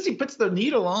 But as soon as he puts the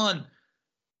needle on,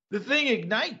 the thing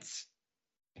ignites.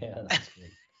 Yeah, that's great.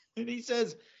 And he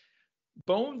says,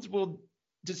 "Bones will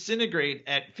disintegrate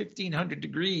at 1,500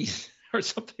 degrees or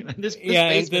something like this."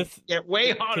 This get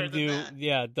way hotter than that.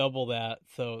 Yeah, double that.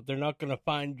 So they're not going to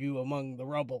find you among the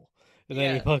rubble. And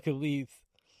then he fucking leaves.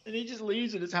 And he just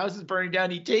leaves, and his house is burning down.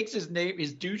 He takes his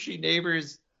douchey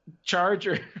neighbor's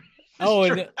Charger. Oh,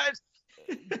 and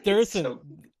there's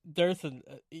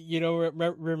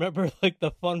remember like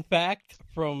the fun fact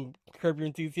from Curb Your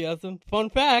Enthusiasm?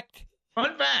 Fun fact.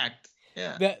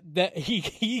 Yeah. That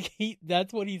he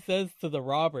that's what he says to the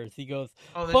robbers. He goes,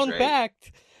 "Fun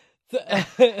fact."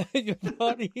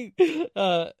 Funny.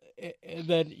 And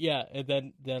then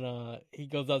he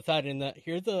goes outside, and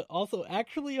here's also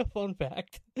actually a fun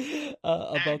fact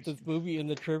about this movie in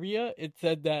the trivia. It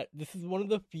said that this is one of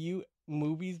the few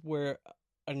movies where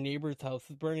a neighbor's house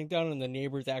is burning down and the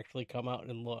neighbors actually come out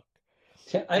and look.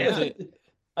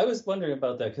 I was wondering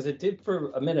about that because it did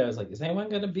for a minute. I was like, is anyone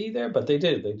going to be there? But they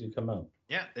do come out.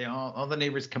 Yeah, all the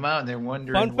neighbors come out and they're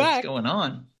wondering what's going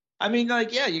on. I mean,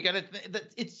 like, yeah, you got to.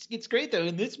 It's great though.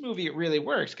 In this movie, it really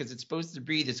works because it's supposed to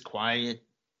be this quiet,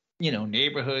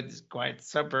 neighborhood, this quiet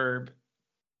suburb.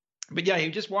 But yeah, he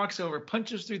just walks over,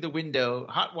 punches through the window,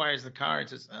 hot wires the car, and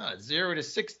says, 0 to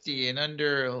 60 and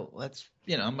under.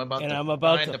 I'm about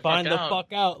to find the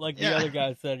fuck out, like the other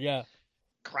guy said. Yeah,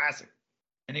 classic.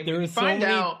 And there is so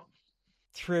many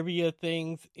trivia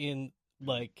things in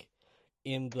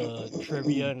the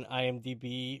trivia and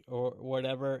IMDb or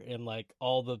whatever, and like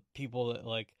all the people that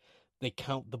like they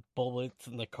count the bullets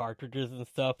and the cartridges and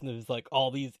stuff, and there's like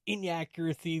all these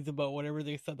inaccuracies about whatever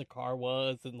they said the car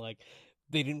was, and like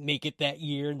they didn't make it that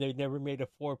year and they never made a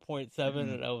 4.7,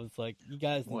 and I was like, you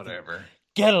guys whatever,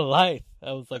 get a life.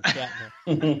 I was like,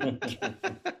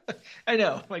 I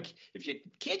know, like,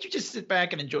 can't you just sit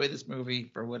back and enjoy this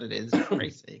movie for what it is? For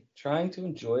Christ's sake. Trying to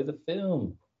enjoy the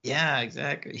film. Yeah,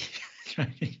 exactly.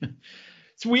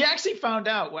 So we actually found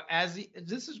out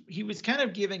he was kind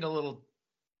of giving a little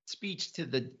speech to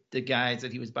the guys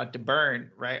that he was about to burn,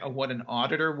 right? Of what an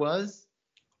auditor was.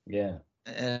 Yeah.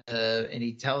 And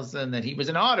he tells them that he was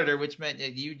an auditor, which meant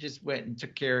that you just went and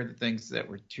took care of the things that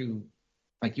were too,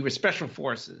 like, you were special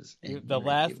forces. The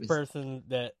last person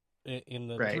that in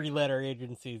the 3-letter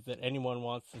agencies that anyone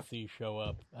wants to see show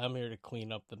up. I'm here to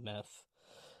clean up the mess.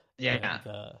 Yeah.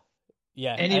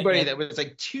 And, anybody that was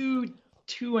like too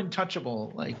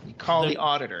untouchable, like you call the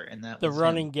auditor, and that the was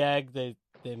running him. gag they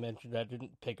mentioned. I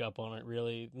didn't pick up on it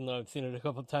really, even though I've seen it a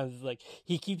couple of times. Is like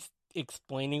he keeps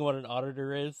explaining what an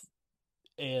auditor is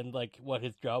and like what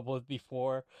his job was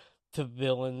before to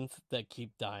villains that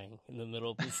keep dying in the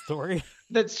middle of the story.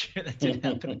 That's true. That did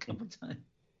happen a couple of times.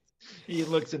 He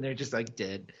looks and they're just like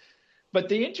dead. But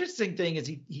the interesting thing is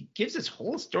he gives this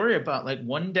whole story about like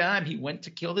one time he went to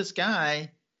kill this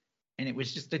guy. And it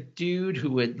was just a dude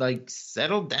who had like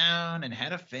settled down and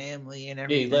had a family and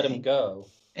everything. Yeah, he let him go.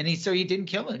 And he didn't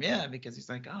kill him, because he's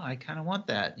like, I kind of want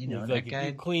that, He's that like, guy.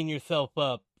 you clean yourself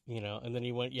up, and then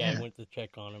he went to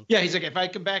check on him. Yeah, he's like, if I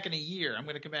come back in a year, I'm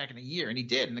going to come back in a year. And he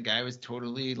did. And the guy was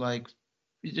totally like,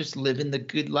 just living the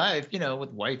good life,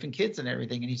 with wife and kids and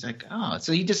everything. And he's like,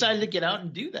 so he decided to get out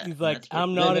and do that. He's like,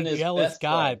 I'm not a jealous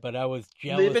guy, but I was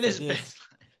jealous living his best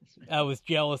life. I was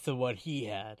jealous of what he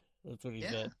had. That's what he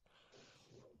said.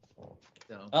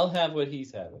 So. I'll have what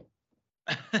he's having.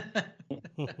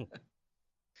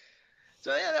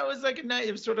 So yeah, that was like a night.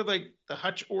 It was sort of like the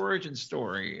Hutch origin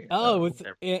story.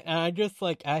 And I just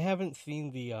like I haven't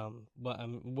seen the but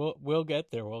we'll get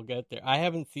there. I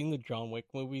haven't seen the John Wick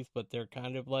movies, but they're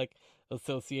kind of like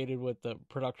associated with the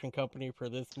production company for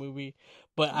this movie.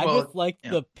 But I just like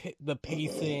the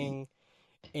pacing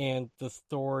and the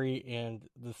story and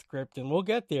the script, and we'll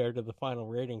get there to the final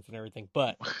ratings and everything.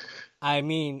 But I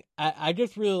mean, I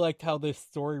just really liked how this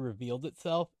story revealed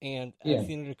itself, and I've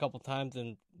seen it a couple times,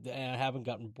 and I haven't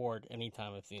gotten bored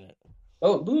anytime I've seen it.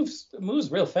 Oh, it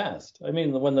moves real fast. I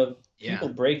mean, when the people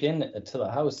break into the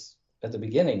house at the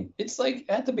beginning, it's like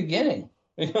at the beginning.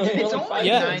 It's only like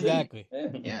 90, exactly.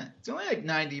 Yeah, it's only like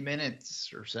 90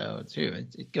 minutes or so too.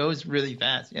 It goes really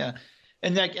fast. Yeah,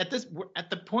 and like at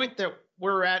the point that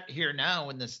we're at here now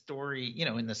in the story,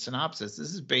 in the synopsis, this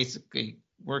is basically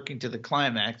working to the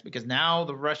climax because now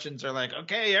the Russians are like,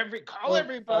 okay,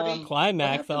 everybody.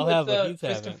 Climax. I'll have what he's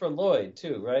Christopher having. Lloyd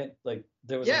too, right? Like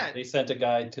there was they sent a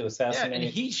guy to assassinate. Yeah, and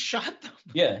he shot them.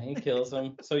 Yeah, he kills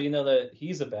him. So you know that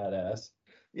he's a badass.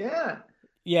 Yeah.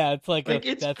 Yeah, it's like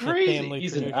it's that's crazy. A family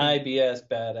He's tradition. an IBS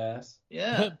badass.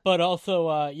 Yeah. But also,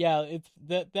 it's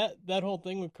that whole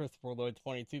thing with Christopher Lloyd's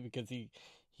funny too because he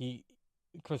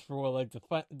Christopher Lloyd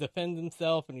defends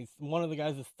himself, and he's one of the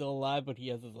guys that's still alive, but he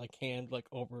has his like hand like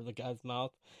over the guy's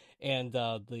mouth, and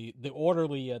the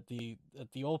orderly at the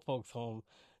old folks' home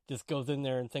just goes in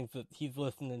there and thinks that he's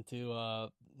listening to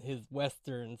his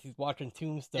westerns. He's watching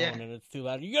Tombstone, and it's too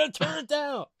loud. You gotta turn it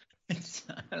down.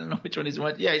 I don't know which one he's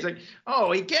watching. Yeah, he's like,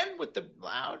 oh, again with the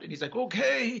loud, and he's like,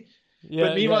 okay. Yeah,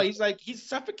 but meanwhile, he's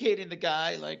suffocating the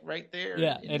guy like right there.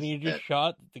 Yeah, and he just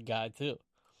shot the guy too.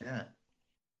 Yeah,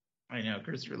 I know.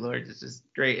 Christopher Lloyd is just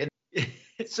great,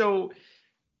 and so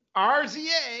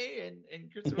RZA and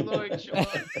Christopher Lloyd show up.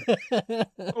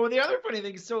 Oh, the other funny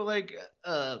thing is, so like,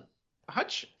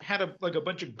 Hutch had a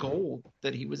bunch of gold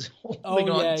that he was holding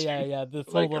on to. Yeah. This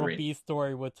whole little B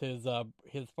story with his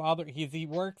father. He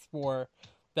works for.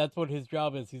 That's what his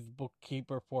job is. He's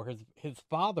bookkeeper for his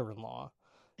father-in-law,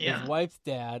 his wife's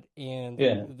dad, and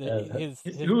his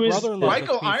who is brother-in-law.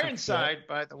 Michael Ironside,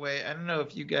 by the way. I don't know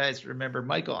if you guys remember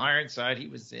Michael Ironside. He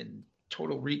was in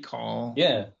Total Recall.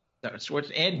 Yeah.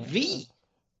 And V.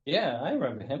 Yeah, I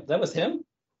remember him. That was him.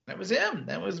 That was him.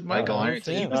 That was Michael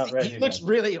Ironside. He looks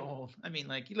really old. I mean,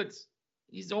 like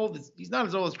he's old. He's not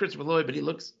as old as Christopher Lloyd, but he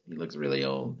looks really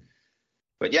old.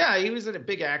 But yeah, he was a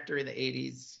big actor in the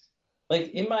 80s. Like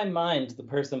in my mind, the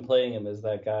person playing him is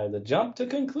that guy, the jump to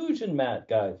conclusion Matt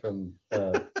guy from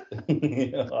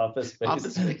Office Space.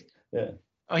 Office Space. Yeah.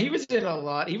 Oh, he was in a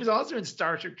lot. He was also in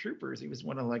Starship Troopers. He was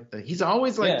one of he's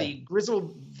always like the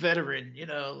grizzled veteran,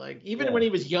 like even when he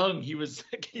was young, he was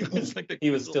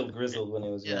still grizzled when he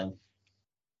was young.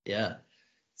 Yeah.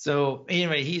 So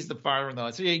anyway, he's the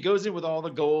father-in-law. So he goes in with all the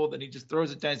gold and he just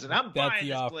throws it down and says, I'm buying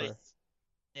this place.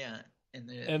 Yeah.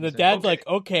 And the dad's like,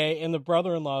 okay. And the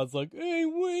brother-in-law is like, hey,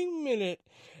 wait a minute.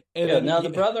 And now the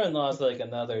brother-in-law is like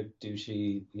another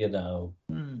douchey,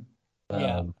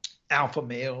 alpha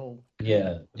male.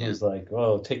 Yeah. Who's like,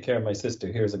 oh, take care of my sister.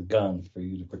 Here's a gun for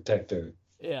you to protect her.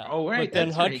 Yeah. Oh, right. But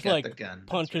then Hutch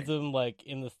punches him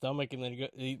in the stomach, and then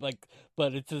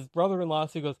but it's his brother-in-law.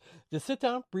 So he goes, just sit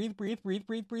down, breathe.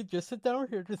 Just sit down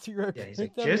here. Just he's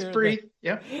like, just breathe.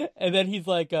 Yeah. And then he's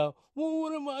like, well,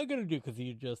 what am I gonna do? Because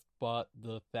he just bought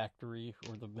the factory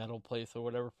or the metal place or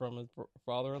whatever from his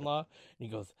father-in-law, and he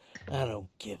goes, I don't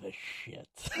give a shit.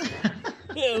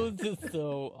 It was just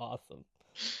so awesome.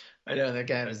 I know that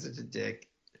guy was such a dick.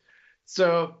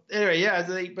 So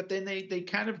anyway, but then they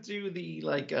kind of do the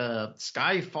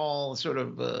Skyfall sort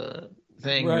of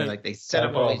thing where like they set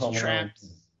up all these traps.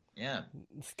 Yeah.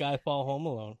 Skyfall Home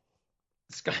Alone.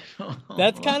 Skyfall.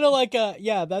 That's kind of like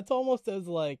that's almost as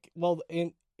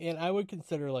and I would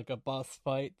consider like a bus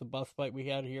fight, the bus fight we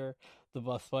had here, the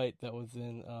bus fight that was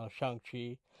in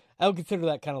Shang-Chi. I would consider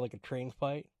that kind of like a train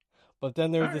fight. But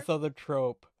then there's this other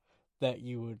trope that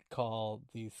you would call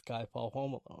the Skyfall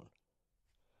Home Alone.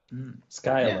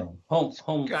 Alone.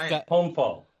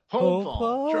 Homefall.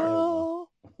 Homefall.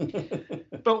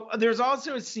 But there's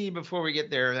also a scene before we get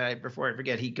there before I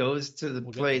forget. He goes to the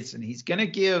place and he's gonna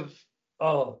give.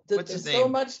 Oh, there's so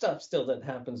much stuff still that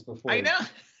happens before. I know.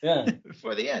 Yeah.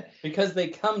 Before the end. Because they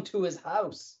come to his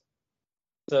house.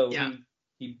 So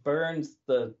he burns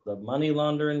the money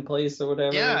laundering place or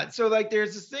whatever. Yeah, so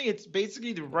there's this thing. It's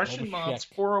basically the Russian mob's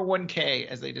 401k,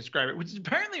 as they describe it, which is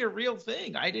apparently a real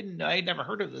thing. I had never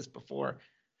heard of this before.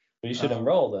 You should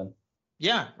enroll then.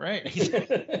 Yeah, right.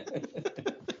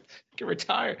 Can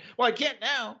retire. Well, I can't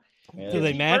now. Yeah. Do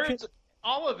they match it?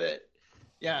 All of it.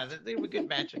 Yeah, they were good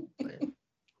matching.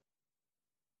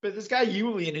 But this guy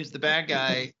Yulian, who's the bad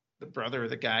guy, the brother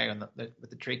of the guy with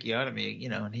the tracheotomy,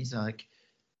 and he's like.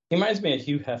 He reminds me of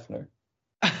Hugh Hefner.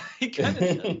 He kind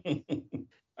of does.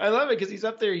 I love it because he's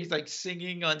up there. He's like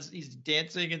he's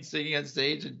dancing and singing on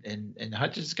stage, and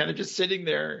Hutch is kind of just sitting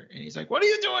there, and he's like, "What are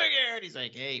you doing here?" And he's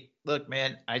like, "Hey, look,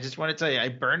 man, I just want to tell you, I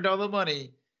burned all the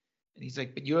money, And he's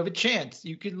like, but you have a chance.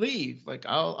 You could leave. Like,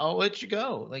 I'll let you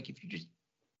go. Like, if you just,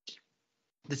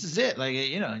 this is it. Like,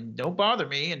 don't bother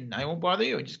me and I won't bother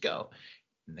you. Just go.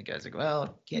 And the guy's like,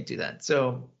 well, can't do that.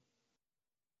 So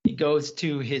he goes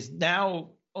to his now,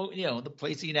 the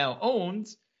place he now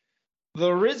owns. The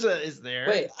RZA is there.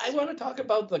 Wait, I want to talk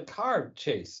about the car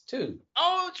chase too.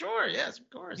 Oh, sure. Yes, of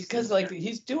course. Because like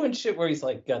he's doing shit where he's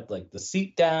like got like the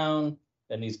seat down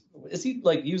and is he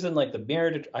like using like the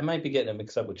mirror to, I might be getting him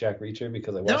mixed up with Jack Reacher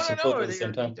because I watched them both at the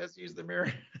same time. He does use the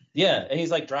mirror. Yeah, and he's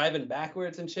like driving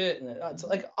backwards and shit, and it's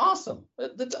like awesome.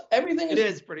 Everything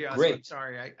is pretty awesome. Great. I'm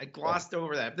sorry, I glossed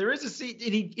over that. There is a scene,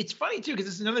 and it's funny too because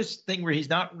it's another thing where he's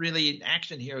not really an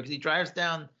action hero because he drives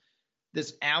down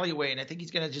this alleyway, and I think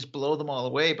he's gonna just blow them all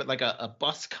away. But like a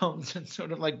bus comes and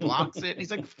sort of like blocks it. And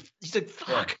he's like,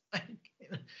 fuck.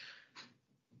 Yeah.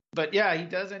 But yeah, he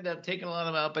does end up taking a lot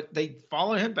of them out. But they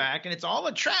follow him back, and it's all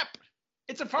a trap.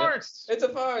 It's a farce. It's a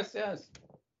farce, yes.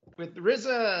 With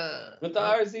RZA. With the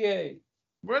RZA.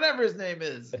 Whatever his name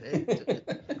is.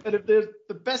 But if there's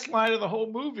the best line of the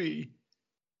whole movie,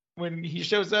 when he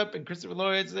shows up and Christopher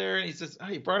Lloyd's there, and he says, "Oh,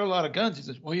 you brought a lot of guns." He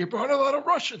says, "Well, you brought a lot of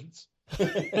Russians."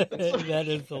 That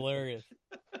is hilarious.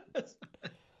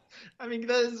 I mean,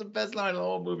 that is the best line of the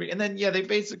whole movie. And then, yeah, they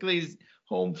basically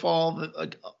home fall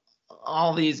like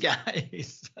all these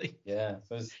guys. Like, yeah,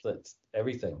 so it's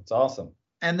everything. It's awesome.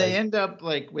 And they end up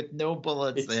like with no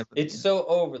bullets. It's so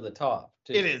over the top.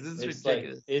 Too. It is. It's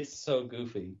ridiculous. Like, it's so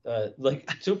goofy. Like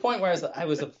to a point where I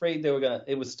was afraid they were gonna.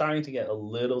 It was starting to get a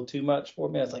little too much for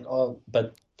me. I was like, oh,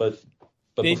 but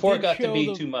before it got to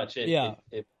be too much,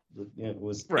 it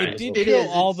was right. It did show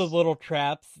all the little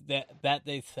traps that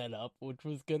they set up, which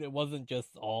was good. It wasn't just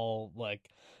all like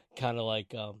kind of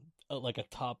like a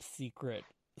top secret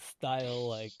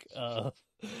style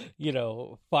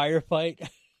firefight.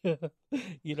 Where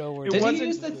did he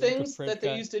use the things that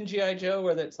they used in G.I. Joe,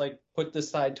 where that's like put this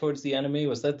side towards the enemy?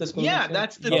 Was that this movie? Yeah,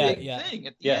 that's the big thing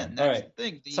at the end. That's the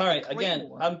thing. Sorry, again,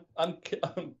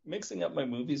 I'm mixing up my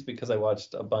movies because I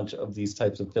watched a bunch of these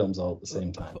types of films all at the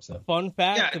same time. So. Fun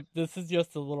fact: this is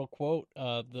just a little quote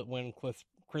that when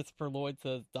Christopher Lloyd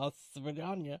says "Das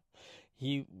Svidaniya,"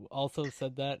 he also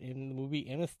said that in the movie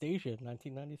Anastasia,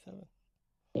 1997.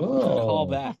 Oh. Call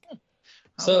back.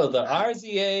 So the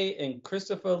RZA and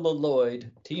Christopher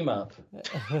Lloyd team up.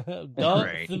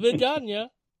 Svidaniya.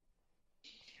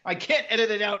 I can't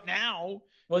edit it out now.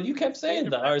 Well, you kept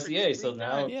saying the RZA, so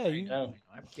now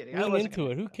I'm kidding. I'm into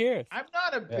it. Who cares? I'm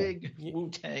not a big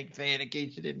Wu-Tang fan. In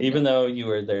case you didn't. Even though you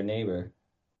were their neighbor.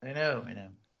 I know.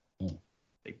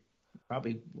 They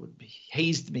probably would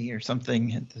hazed me or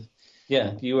something.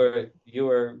 Yeah, you were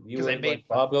like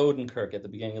Bob Odenkirk at the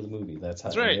beginning of the movie. That's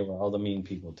right. They were all the mean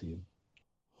people to you.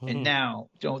 And now,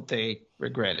 don't they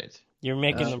regret it? You're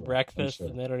making them breakfast,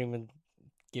 and they don't even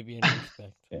give you any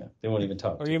respect. Yeah, they won't even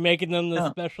talk. Or you're making them the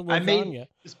special lasagna. I made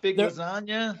this big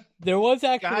lasagna. There was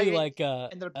actually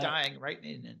ended up dying right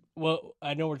in it. Well,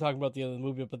 I know we're talking about the end of the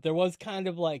movie, but there was kind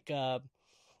of like a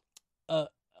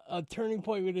turning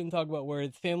point we didn't talk about where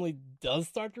his family does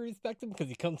start to respect him because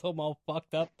he comes home all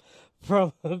fucked up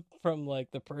from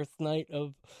like the first night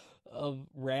of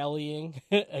rallying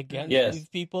against these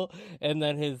people, and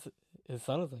then his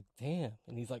son is like, damn,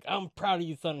 and he's like, I'm proud of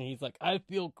you, son, and he's like, I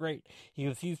feel great.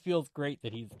 He feels great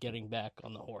that he's getting back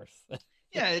on the horse.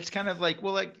 Yeah, it's kind of like,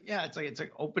 well, like, yeah, it's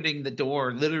like opening the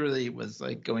door. Literally, was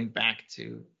like going back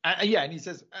to, and he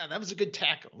says, that was a good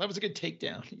tackle. That was a good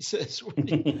takedown. He says,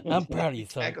 I'm proud of you,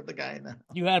 son. Tackled the guy in the.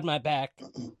 You had my back.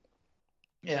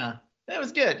 Yeah, that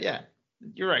was good. Yeah,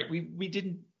 you're right. We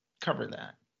didn't cover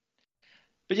that.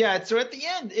 But yeah, so at the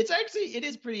end, it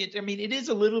is pretty. I mean, it is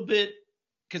a little bit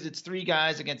because it's 3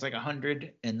 guys against like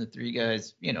 100, and the 3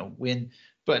 guys, win.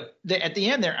 But at the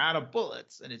end, they're out of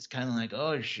bullets, and it's kind of like,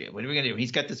 oh shit, what are we gonna do?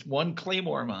 He's got this one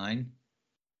Claymore mine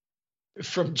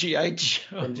from G.I.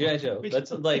 Joe. From G.I. Joe.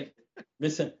 That's like,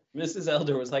 Mrs.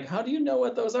 Elder was like, how do you know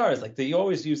what those are? It's like they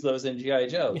always use those in G.I.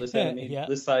 Joe. This enemy,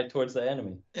 this side towards the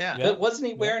enemy. Yeah. But wasn't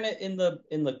he wearing it in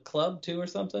the club too or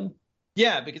something?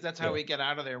 Yeah, because that's how we get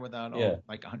out of there without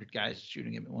like 100 guys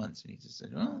shooting him at once. And he just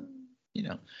said, oh,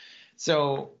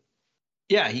 So,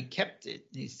 yeah, he kept it.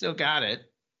 He still got it.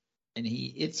 And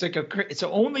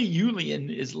so only Julian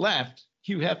is left,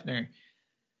 Hugh Hefner.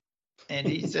 And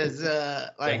he says,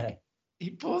 he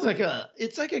pulls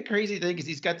it's like a crazy thing because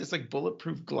he's got this like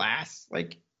bulletproof glass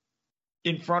like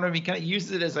in front of him. He kind of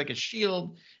uses it as like a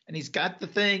shield, and he's got the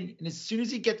thing. And as soon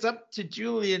as he gets up to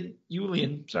Julian,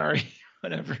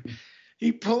 whatever,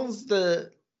 he pulls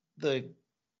the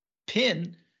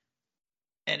pin,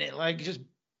 and it like just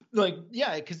like,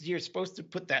 yeah, because you're supposed to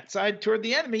put that side toward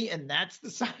the enemy, and that's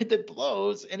the side that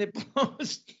blows, and it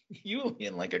blows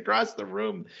Julian like across the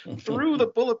room through the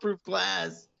bulletproof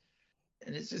glass.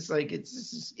 And it's just like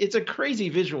it's a crazy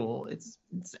visual.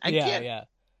 I can't. Yeah.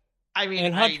 I mean,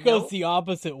 And Hutch goes the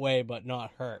opposite way, but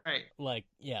not hurt. Right. Like,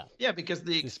 yeah. Yeah, because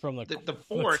the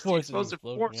force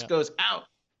goes out.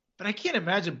 But I can't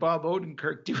imagine Bob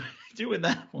Odenkirk doing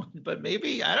that one. But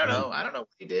maybe, I don't know. I don't know what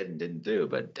he did and didn't do.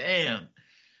 But damn,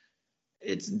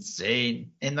 it's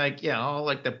insane. And like, yeah, all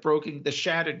like the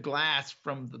shattered glass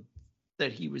from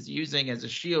that he was using as a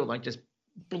shield, like just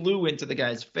blew into the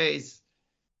guy's face.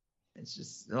 It's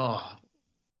just,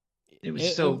 it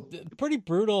was pretty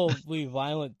brutally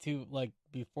violent too. Like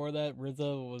before that,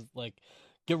 Rizzo was like,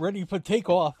 "Get ready for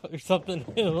takeoff" or something.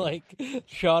 And, like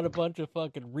shot a bunch of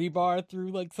fucking rebar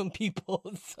through like some people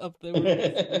and stuff. There were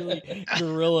really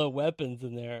guerrilla weapons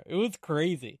in there. It was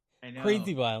crazy,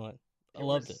 crazy violent. I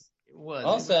loved it. It was.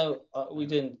 Also, we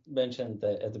didn't mention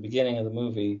that at the beginning of the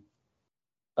movie,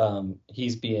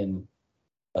 he's being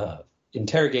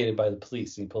interrogated by the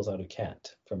police, and he pulls out a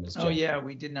cat from his jacket. Oh yeah,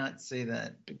 we did not say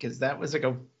that because that was like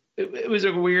it was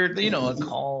a weird, a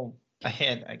call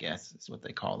ahead, I guess is what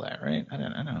they call that, right? I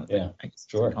don't know. Yeah, I guess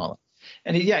sure. Call it.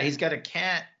 And he's got a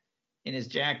cat in his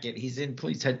jacket. He's in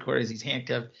police headquarters. He's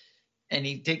handcuffed, and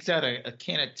he takes out a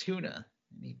can of tuna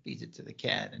and he feeds it to the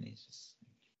cat, and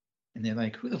and they're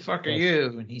like, "Who the fuck are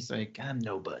you?" And he's like, "I'm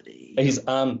nobody." He's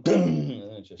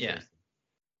yeah,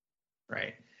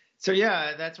 right. So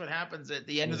yeah, that's what happens at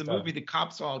the end of the movie. The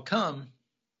cops all come,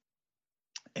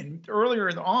 and earlier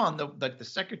on, the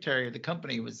secretary of the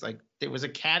company was like, there was a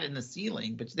cat in the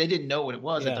ceiling, but they didn't know what it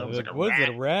was. Yeah, I thought it was like was it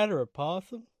a rat or a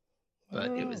possum?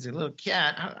 But it was a little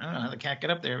cat. I don't know how the cat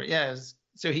got up there, but yeah.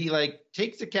 So he like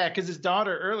takes the cat because his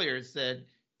daughter earlier said,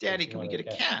 "Daddy, can we get a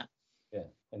cat?" Yeah,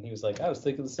 and he was like, "I was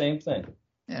thinking the same thing."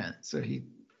 Yeah. So he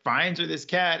finds her this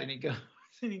cat, and he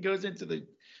goes into the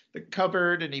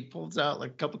cupboard, and he pulls out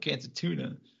like a couple cans of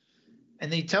tuna,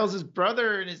 and he tells his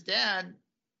brother and his dad,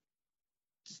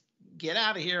 "Just get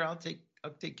out of here. I'll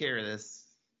take care of this."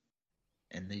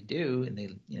 And they do, and they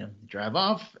drive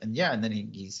off, and and then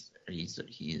he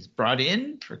is brought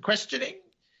in for questioning,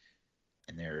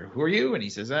 and they're, "Who are you?" And he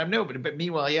says, "I'm nobody." But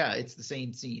meanwhile, it's the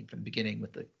same scene from the beginning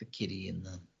with the kitty and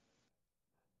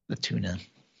the tuna.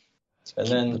 And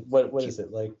then what is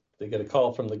it like? They get a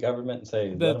call from the government and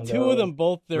say the two of them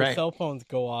both their right. cell phones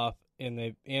go off, and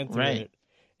they answer right. it,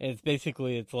 and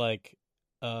it's like,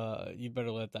 you better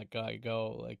let that guy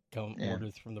go, like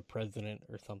orders from the president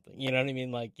or something. You know what I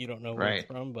mean? Like you don't know where it's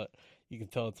from, but you can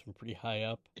tell it's from pretty high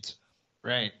up. It's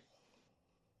right.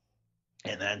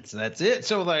 And that's it.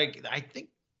 So like I think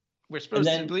we're supposed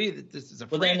to believe that this is a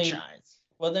franchise.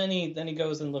 Then he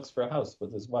goes and looks for a house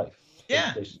with his wife.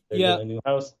 Yeah. They get a new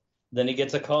house. Then he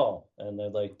gets a call, and they're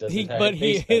like, "Does it have a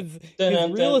basement?" His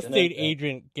real estate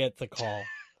agent gets a call,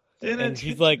 and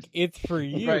she's like, "It's for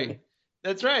you." Right.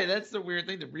 That's right. That's the weird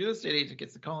thing. The real estate agent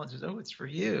gets the call and says, "Oh, it's for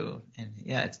you." And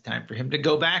it's time for him to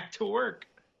go back to work.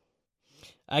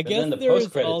 I guess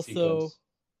there's also sequence.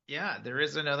 Yeah,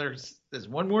 there's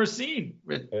one more scene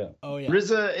with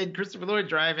RZA and Christopher Lloyd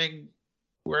driving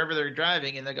wherever they're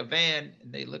driving in like a van,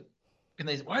 and they look and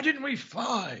they say, "Why didn't we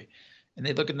fly?" And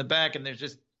they look in the back, and there's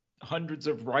just hundreds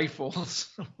of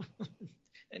rifles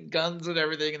and guns and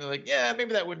everything, and they're like, "Yeah,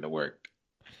 maybe that wouldn't have worked."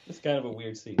 It's kind of a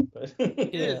weird scene, but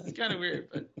it's kind of weird,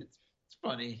 but it's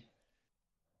funny.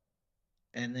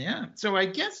 And so I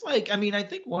guess I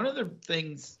think one of the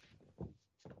things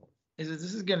is that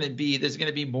there's going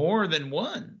to be more than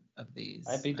one of these.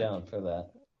 I'd be down for that.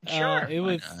 Sure, it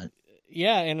was not?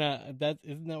 And that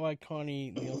isn't that why Connie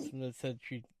Nielsen had said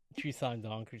she signed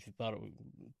on because she thought it was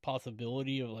a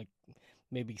possibility of like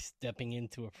maybe stepping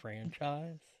into a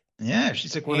franchise. Yeah,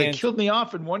 she's like, "Well, they killed me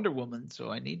off in Wonder Woman, so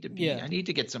I need to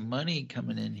get some money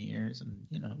coming in here, some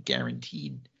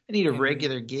guaranteed. I need a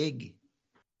regular gig."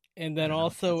 And then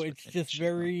also, it's just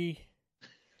very,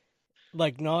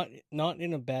 like, not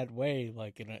in a bad way,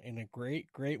 like in a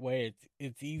great way.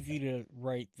 It's easy to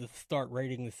start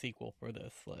writing the sequel for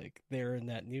this. Like they're in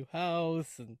that new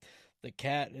house, and the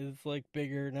cat is like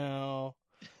bigger now,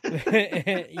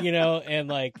 and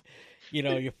like.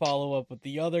 You follow up with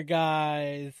the other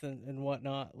guys and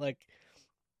whatnot. Like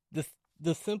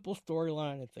the simple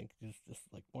storyline, I think, is just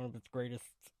like one of its greatest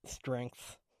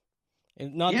strengths.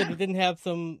 And not that it didn't have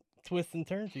some twists and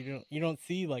turns. You don't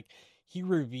see like he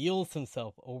reveals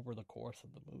himself over the course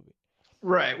of the movie.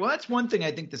 Right. Well, that's one thing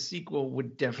I think the sequel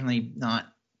would definitely not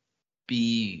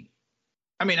be.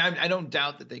 I mean, I don't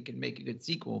doubt that they could make a good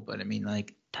sequel, but I mean,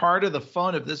 like part of the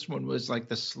fun of this one was like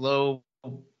the slow.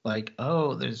 Like,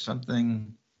 oh, there's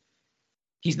something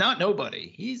he's not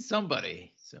nobody. He's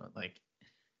somebody. So like,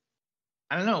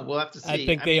 I don't know. We'll have to see. I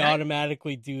think they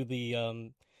automatically do the,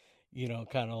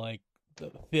 kind of like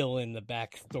fill in the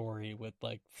backstory with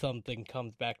like something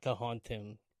comes back to haunt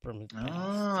him from his past.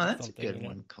 Oh, that's a good you know?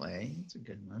 one, Clay. That's a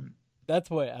good one. That's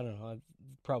what I don't know. That's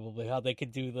probably how they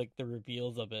could do like the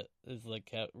reveals of it is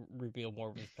like reveal more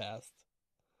of his past.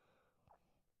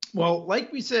 Well,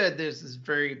 like we said, there's this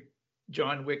very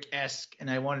John Wick-esque,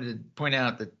 and I wanted to point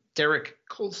out that Derek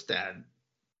Kolstad,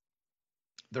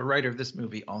 the writer of this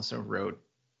movie, also wrote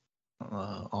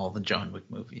all the John Wick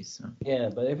movies. So. Yeah,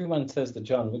 but everyone says the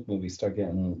John Wick movies start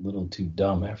getting a little too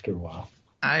dumb after a while.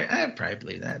 I probably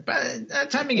believe that. By the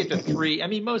time you get to 3, I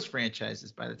mean, most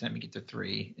franchises, by the time you get to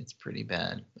 3, it's pretty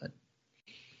bad. But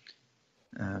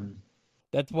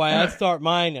that's why I start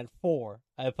mine at 4.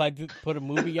 If I put a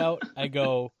movie out, I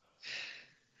go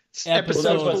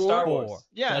episode 4.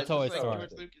 Yeah, that's how I like start.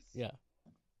 George Lucas. Yeah,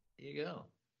 there you go.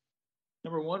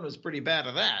 Number 1 was pretty bad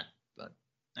of that, but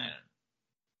I don't know.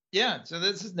 Yeah, so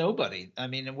this is nobody. I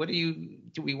mean, what do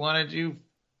we want to do?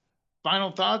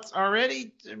 Final thoughts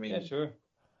already? I mean, yeah, sure.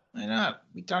 Why not?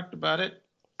 We talked about it.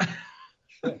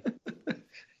 Sure.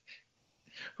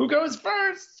 Who goes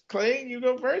first? Clay, you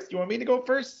go first. You want me to go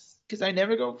first? Because I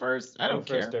never go first. I don't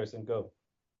care. First, Darcy, go.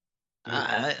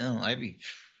 I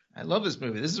love this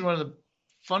movie. This is one of the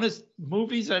funnest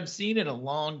movies I've seen in a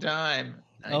long time.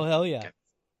 Oh, hell yeah.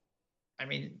 I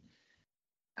mean,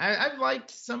 I've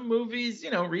liked some movies,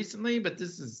 recently, but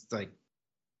this is like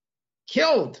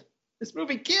killed. This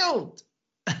movie killed.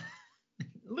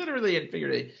 Literally and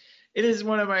figuratively. It is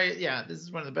one of this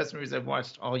is one of the best movies I've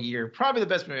watched all year. Probably the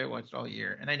best movie I watched all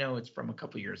year. And I know it's from a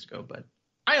couple years ago, but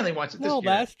I only watched it this year.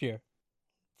 Last year.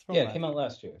 It came out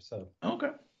last year. So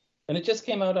okay. And it just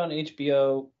came out on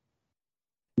HBO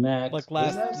Max. Like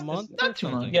last month? Not too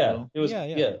long Yeah, ago. it was. Yeah.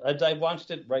 Yeah, I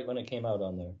watched it right when it came out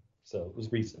on there, so it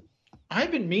was recent.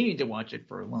 I've been meaning to watch it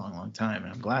for a long, long time,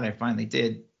 and I'm glad I finally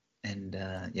did. And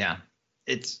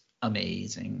it's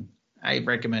amazing. I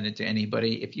recommend it to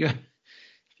anybody. If you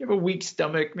have a weak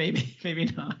stomach, maybe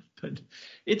not, but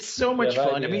it's so much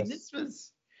fun. I mean, this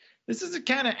is the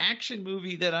kind of action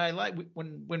movie that I like.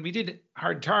 When we did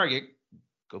Hard Target,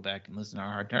 go back and listen to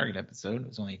our Hard Target episode. It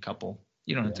was only a couple.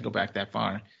 You don't have to go back that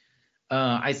far.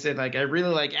 I said I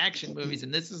really like action movies,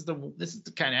 and this is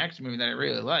the kind of action movie that I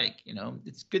really like.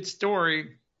 It's a good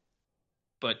story,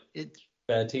 but it's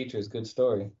Bad Teacher is good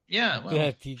story. Yeah, well,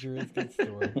 Bad Teacher is good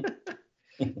story.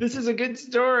 This is a good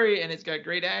story, and it's got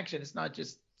great action. It's not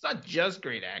just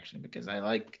great action, because I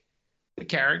like the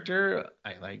character.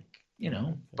 I like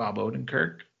Bob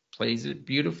Odenkirk plays it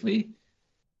beautifully.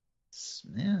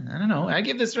 Yeah, I don't know. I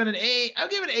give this one an A. I'll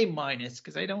give it an A-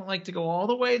 because I don't like to go all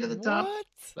the way to the top.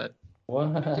 But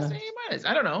What? just A-.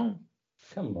 I don't know.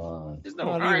 Come on. There's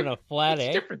no Not even a flat what's A.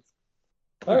 the difference?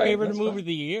 All Your right, favorite that's movie fine. of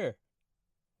the year.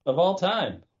 Of all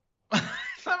time.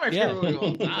 It's not my Yeah. favorite movie of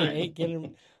all time. Ain't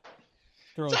getting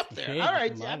thrown It's up some there. shade All with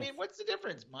right. the I minus. mean, what's the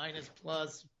difference? Minus,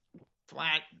 plus,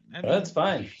 flat. I mean, That's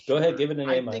fine. Go ahead, give it an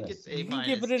A I minus. think it's A-. You can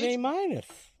give it an A minus.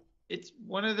 It's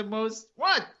one of the most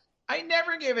what? I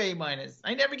never give A-.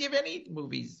 I never give any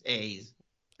movies A's.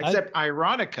 Except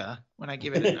Ironica, when I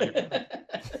give it an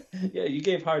Ironica. Yeah, you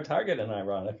gave Hard Target an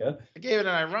Ironica. I gave it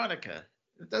an Ironica.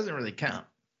 It doesn't really count.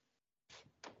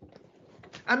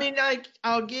 I mean,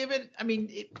 I'll give it. I mean,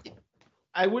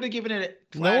 I would have given it.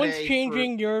 A flat No one's A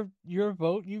changing your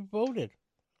vote. You voted.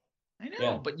 I know,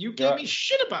 Yeah. but you gave me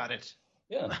shit about it.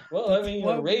 Yeah. Well, I mean, you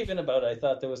were Well- raving about it. I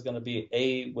thought there was going to be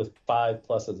A with 5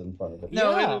 pluses in front of it.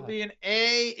 No, Yeah. it'll be an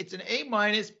A. It's an A-.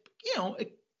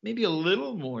 Maybe a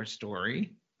little more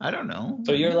story. I don't know.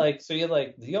 So you're like,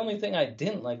 the only thing I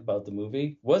didn't like about the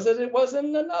movie was that it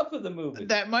wasn't enough of the movie.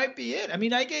 That might be it. I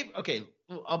mean,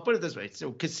 I'll put it this way.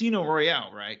 So Casino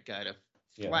Royale, right, got a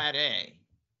flat A.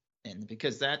 And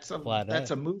because that's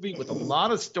a movie with a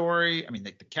lot of story. I mean,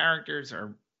 the characters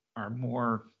are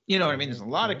more, what I mean? There's a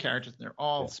lot of characters and they're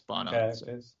all spot on.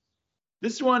 So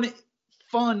this one,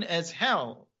 fun as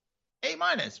hell.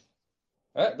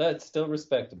 A-. That's still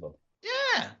respectable.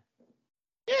 Yeah.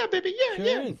 Yeah, baby. Yeah, Sure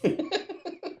yeah.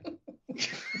 is.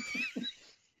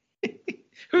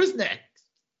 Who's next?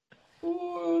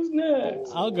 Who's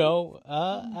next? I'll go.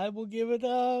 I will give it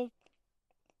a.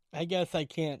 I guess I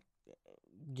can't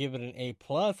give it an A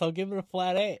plus. I'll give it a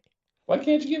flat A. Why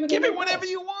can't you give it? Give an it A+? whatever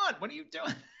you want. What are you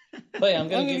doing? Wait, I'm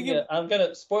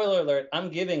gonna spoiler alert. I'm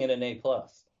giving it an A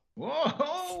plus.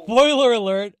 Whoa. Spoiler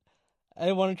alert!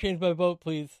 I want to change my vote,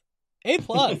 please. A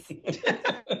plus.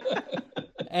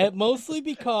 Mostly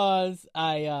because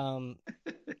I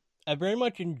very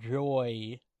much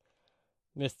enjoy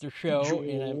Mr. Show,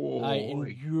 and I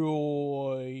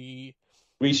enjoy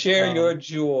We share your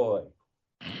joy.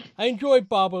 I enjoyed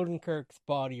Bob Odenkirk's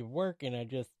body of work,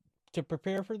 and to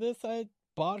prepare for this, I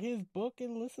bought his book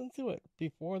and listened to it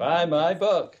before. Buy my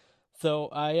book. So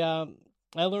I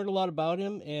learned a lot about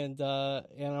him, and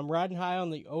I'm riding high on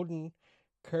the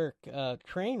Odenkirk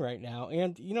train right now.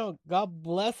 And God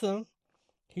bless him,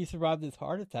 he survived his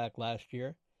heart attack last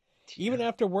year. Even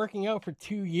after working out for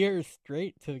 2 years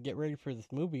straight to get ready for this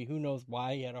movie, who knows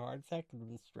why he had a heart attack? Could have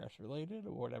been stress related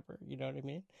or whatever. You know what I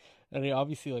mean? And he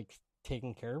obviously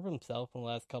taking care of himself in the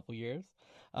last couple years.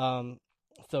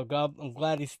 So God, I'm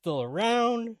glad he's still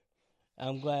around.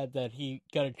 I'm glad that he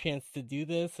got a chance to do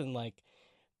this. And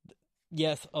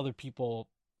yes, other people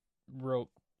wrote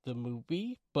the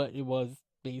movie, but it was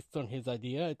based on his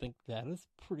idea. I think that is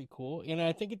pretty cool. And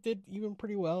I think it did even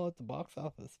pretty well at the box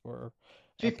office for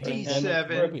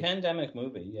 57 pandemic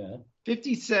movie, yeah.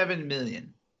 57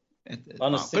 million.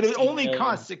 On a but it only million.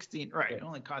 cost 16, right? It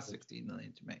only cost 16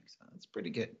 million to make, so that's pretty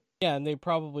good. Yeah, and they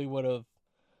probably would have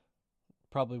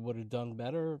done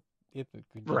better if it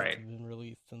could just have been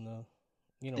released in the,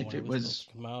 if it was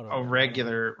come out a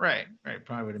regular, right,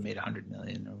 probably would have made 100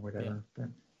 million or whatever. Yeah.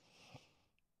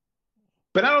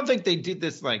 But I don't think they did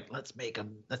this let's make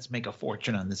a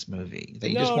fortune on this movie.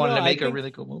 They just wanted to make a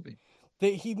really cool movie.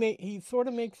 He sort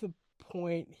of makes a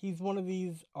point. He's one of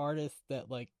these artists that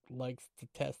likes to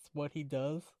test what he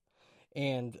does,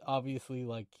 and obviously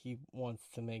he wants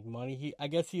to make money. I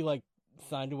guess he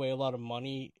signed away a lot of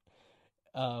money,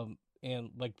 and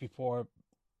before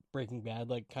Breaking Bad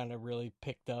kind of really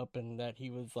picked up, and that he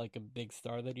was a big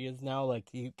star that he is now.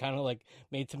 He kind of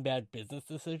made some bad business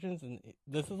decisions, and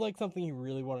this is something he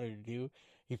really wanted to do.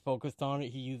 He focused on it.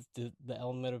 He used the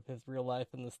element of his real life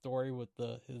in the story with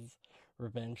his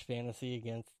revenge fantasy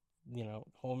against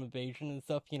home invasion and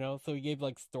stuff. So he gave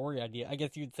story idea. I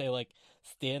guess you'd say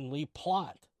Stan Lee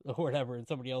plot or whatever, and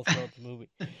somebody else wrote the movie.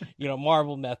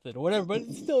 Marvel method or whatever. But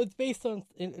still, it's based on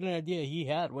an idea he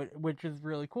had, which is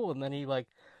really cool. And then he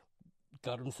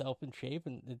got himself in shape,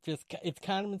 and it's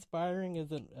kind of inspiring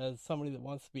as somebody that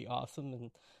wants to be awesome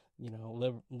and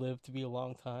live to be a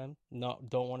long time.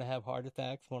 Don't want to have heart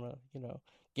attacks. Want to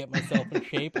get myself in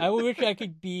shape. I wish I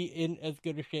could be in as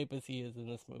good a shape as he is in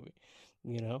this movie.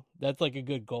 That's a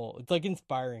good goal. It's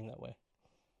inspiring that way.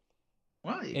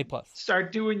 Well, A+.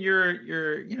 Start doing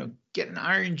your get an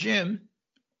iron gym,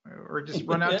 or just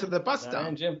run out to the bus stop.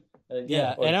 Iron gym.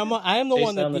 Yeah, and I'm the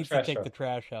one that needs to take truck. the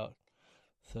trash out.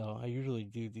 So I usually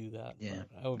do that. Yeah,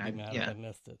 I would be mad if I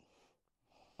missed it.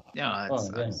 Yeah,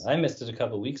 I missed it a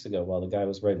couple of weeks ago while the guy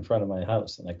was right in front of my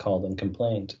house, and I called and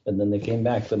complained, and then they came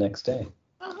back the next day.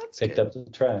 Oh, that's picked good. up the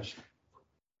trash.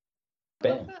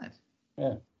 Bam.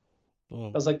 Yeah. Boom.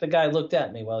 I was like, the guy looked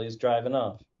at me while he was driving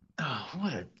off. Oh,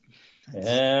 what a...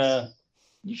 Yeah.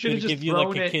 You should have just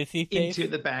thrown it into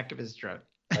the back of his truck.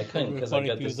 I couldn't because I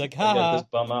got this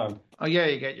bum arm. Oh, yeah,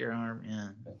 you got your arm. Yeah,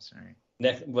 sorry.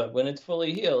 But when it's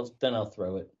fully healed, then I'll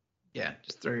throw it. Yeah,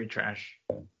 just throw your trash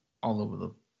all over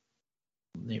the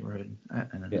neighborhood. I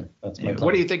don't know. Yeah, that's my anyway,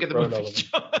 what do you think of the movie,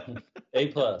 John?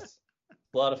 A+.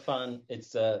 A lot of fun.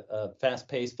 It's a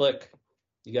fast-paced flick.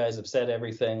 You guys have said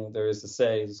everything there is to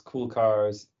say. It's cool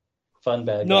cars, fun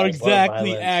bad guys. Not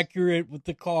exactly accurate with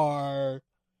the car.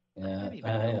 Yeah,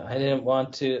 I didn't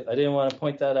want to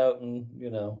point that out, and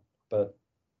but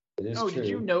it is true. Oh, did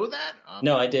you know that?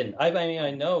 No, I didn't. I mean, I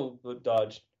know the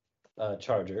Dodge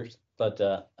Chargers, but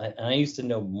I used to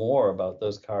know more about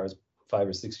those cars 5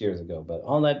 or 6 years ago. But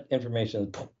all that information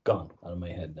is gone out of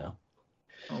my head now.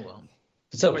 Oh well,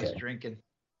 it's okay. What's drinking?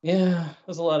 Yeah,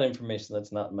 there's a lot of information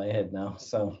that's not in my head now.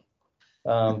 So,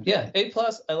 yeah, A+.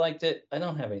 I liked it. I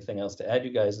don't have anything else to add.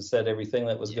 You guys have said everything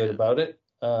that was good about it.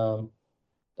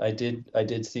 I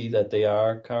did see that they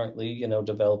are currently,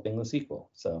 developing the sequel.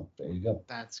 So there you go.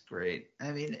 That's great. I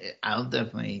mean,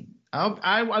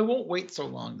 I won't wait so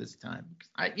long this time.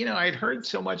 I'd heard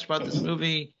so much about this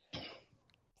movie,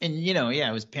 and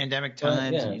it was pandemic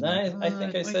times. I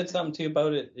think I said something to you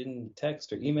about it in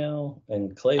text or email,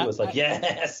 and Clay was like,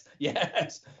 yes.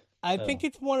 I think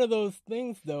it's one of those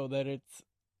things though that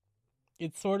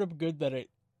it's sort of good that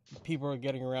people are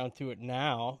getting around to it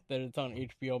now that it's on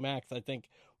HBO Max. I think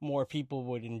more people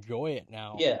would enjoy it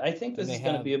now. Yeah, I think this is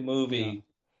going to be a movie.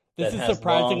 This is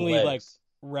surprisingly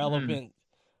relevant.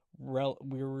 We're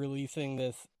releasing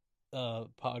this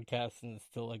podcast, and it's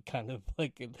still kind of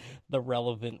the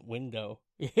relevant window.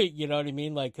 You know what I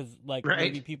mean? Because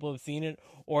maybe people have seen it,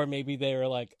 or maybe they were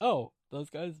like, "Oh, those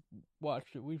guys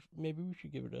watched it. Maybe we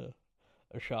should give it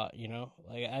a shot."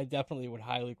 I definitely would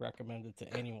highly recommend it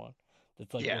to anyone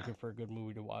that's looking for a good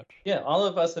movie to watch. Yeah, all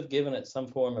of us have given it some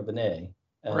form of an A.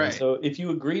 Right. So if you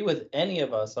agree with any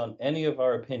of us on any of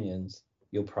our opinions,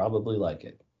 you'll probably like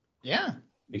it. Yeah.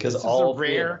 Because This is all a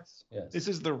three of rare- us- yes. This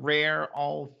is the rare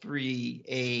all three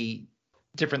A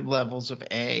different levels of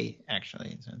A,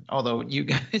 actually. So, although you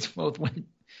guys both went,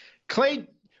 Clay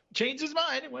changed his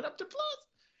mind and went up to plus.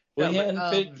 Well,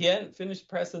 No, he hadn't finished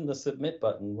pressing the submit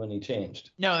button when he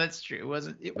changed. No, that's true. It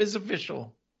wasn't. It was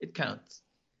official. It counts.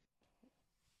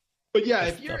 But yeah,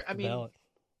 That's if you're, tough I to mean, ballot.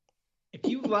 if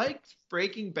you liked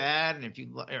Breaking Bad, and if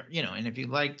you, and if you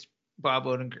liked Bob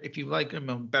Odenkirk, if you like him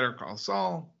on Better Call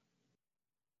Saul,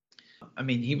 I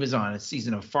mean, he was on a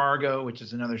season of Fargo, which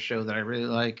is another show that I really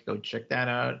like. Go check that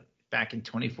out. Back in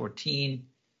 2014.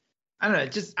 I don't know.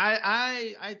 Just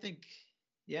I think,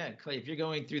 yeah, Clay, if you're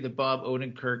going through the Bob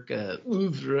Odenkirk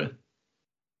oeuvre,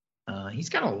 he's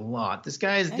got a lot. This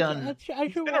guy has done. I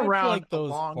he's should been watch around like a those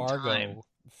long Fargo time.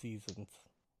 seasons.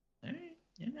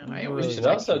 You know, You I You always really should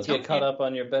like also those. get caught up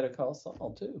on your Better Call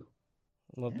Saul too.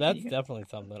 Well, Yeah, that's you got- definitely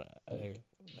something I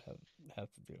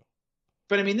have to do.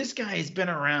 But I mean, this guy has been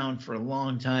around for a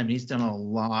long time. He's done a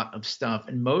lot of stuff,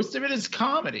 and most of it is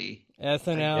comedy.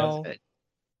 SNL.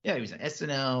 Yeah, he was on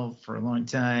SNL for a long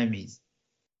time. He's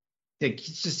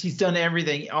done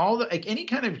everything. All the like any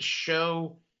kind of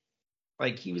show.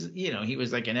 Like he was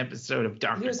like an episode of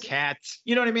Dr. was- Katz.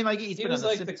 You know what I mean? Like He been was on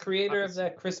like the Simpsons creator of office.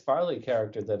 that Chris Farley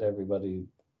character that everybody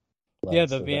loves. Yeah,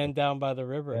 the so van down by the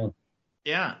river. Yeah.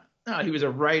 Yeah. No, he was a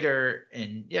writer,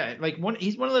 and yeah, like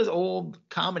he's one of those old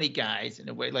comedy guys in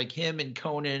a way, like him and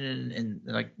Conan and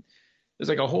like there's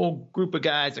like a whole group of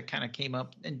guys that kind of came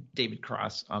up, and David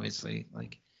Cross, obviously,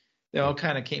 like they all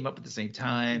kind of came up at the same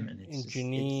time, and And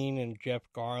Janine and Jeff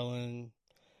Garland.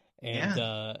 And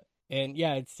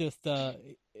it's just the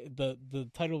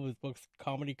title of his book's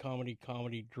comedy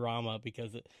drama,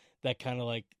 because that kind of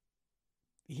like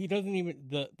he doesn't even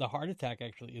the heart attack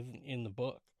actually isn't in the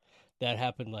book. That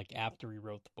happened like after he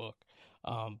wrote the book.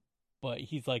 But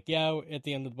he's like, yeah, at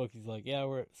the end of the book, he's like, yeah,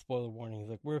 we're spoiler warning. He's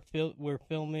like, we're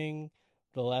filming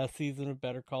the last season of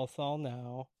Better Call Saul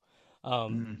now.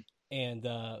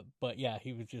 But yeah,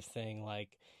 he was just saying like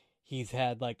he's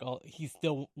had like he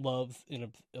still loves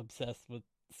and obsessed with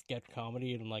sketch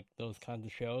comedy and like those kinds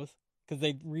of shows. Because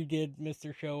they redid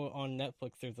Mr. Show on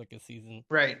Netflix. There's like a season,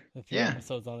 right. a few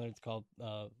episodes on there. It's called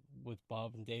with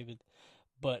Bob and David.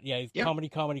 But yeah, he's comedy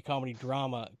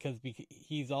drama, because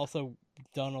he's also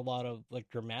done a lot of like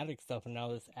dramatic stuff, and now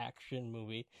this action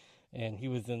movie. And he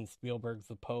was in Spielberg's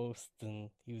The Post, and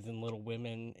he was in Little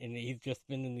Women, and he's just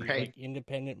been in these like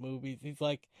independent movies. He's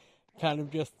like kind of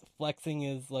just flexing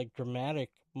his like dramatic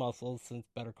muscles since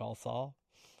Better Call Saul,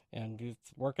 and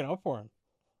it's working out for him.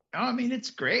 Oh, I mean,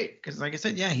 it's great because, like I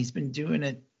said, yeah, he's been doing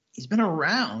it. He's been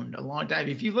around a long time.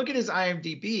 If you look at his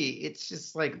IMDb, it's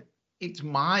just like it's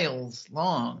miles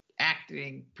long.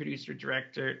 Acting, producer,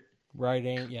 director,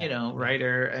 writing,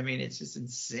 writer. I mean, it's just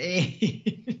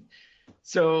insane.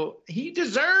 So he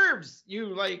deserves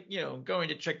you, going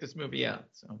to check this movie out.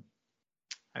 So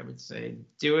I would say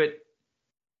do it.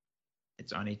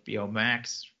 It's on HBO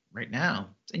Max right now,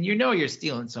 and you're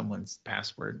stealing someone's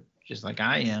password just like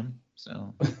I am.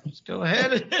 So just go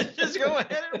ahead and watch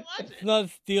it. It's not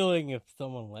stealing if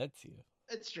someone lets you.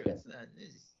 That's true. It's not.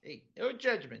 Hey, no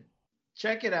judgment.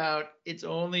 Check it out. It's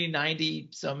only 90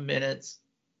 some minutes.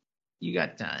 You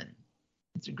got time.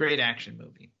 It's a great action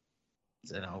movie. Is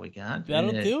that all we got?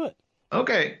 That'll do it.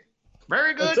 Okay.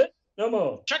 Very good. That's it. No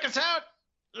more. Check us out.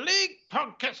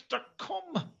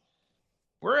 LeaguePodcast.com.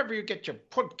 Wherever you get your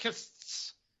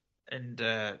podcasts. And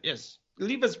yes,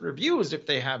 leave us reviews if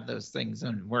they have those things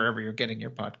on wherever you're getting your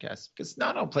podcasts. Because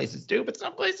not all places do, but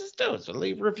some places do. So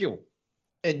leave a review.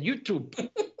 And YouTube.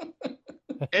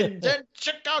 And then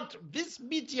check out Viz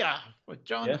Media with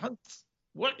John Hunt.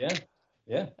 What?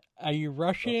 Yeah. Are you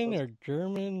Russian or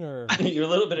German or? You're a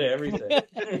little bit of everything.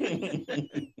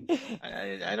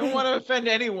 I don't want to offend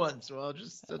anyone, so I'll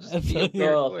just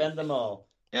offend them all.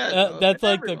 Yeah, that's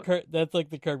like the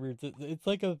Curb Your. It's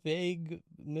like a vague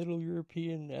Middle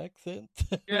European accent.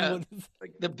 Yeah,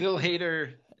 like the Bill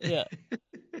Hader. Yeah.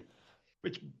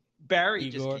 Which Barry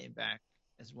Igor. just came back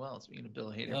as well. Speaking of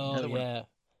Bill Hader. Oh yeah.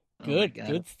 One.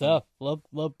 Good stuff. Love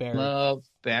Barry. Love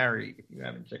Barry. If you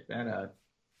haven't checked that out.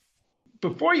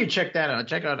 Before you check that out,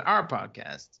 check out our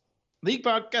podcast,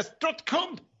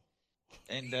 LeaguePodcast.com.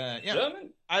 And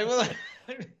German? I will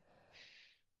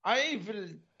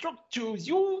talk to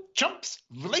you chumps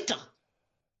later.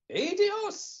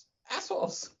 Adios,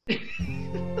 assholes.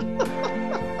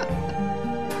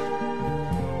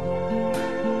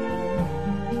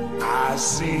 I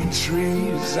see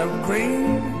trees of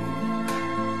green,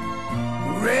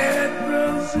 red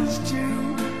roses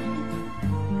too.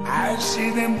 I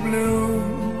see them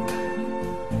bloom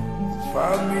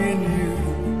for me and you.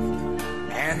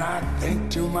 I think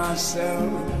to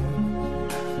myself,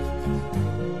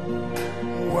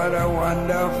 what a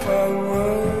wonderful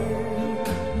world.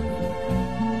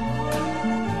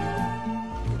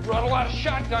 You brought a lot of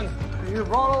shotguns. You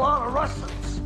brought a lot of Russians.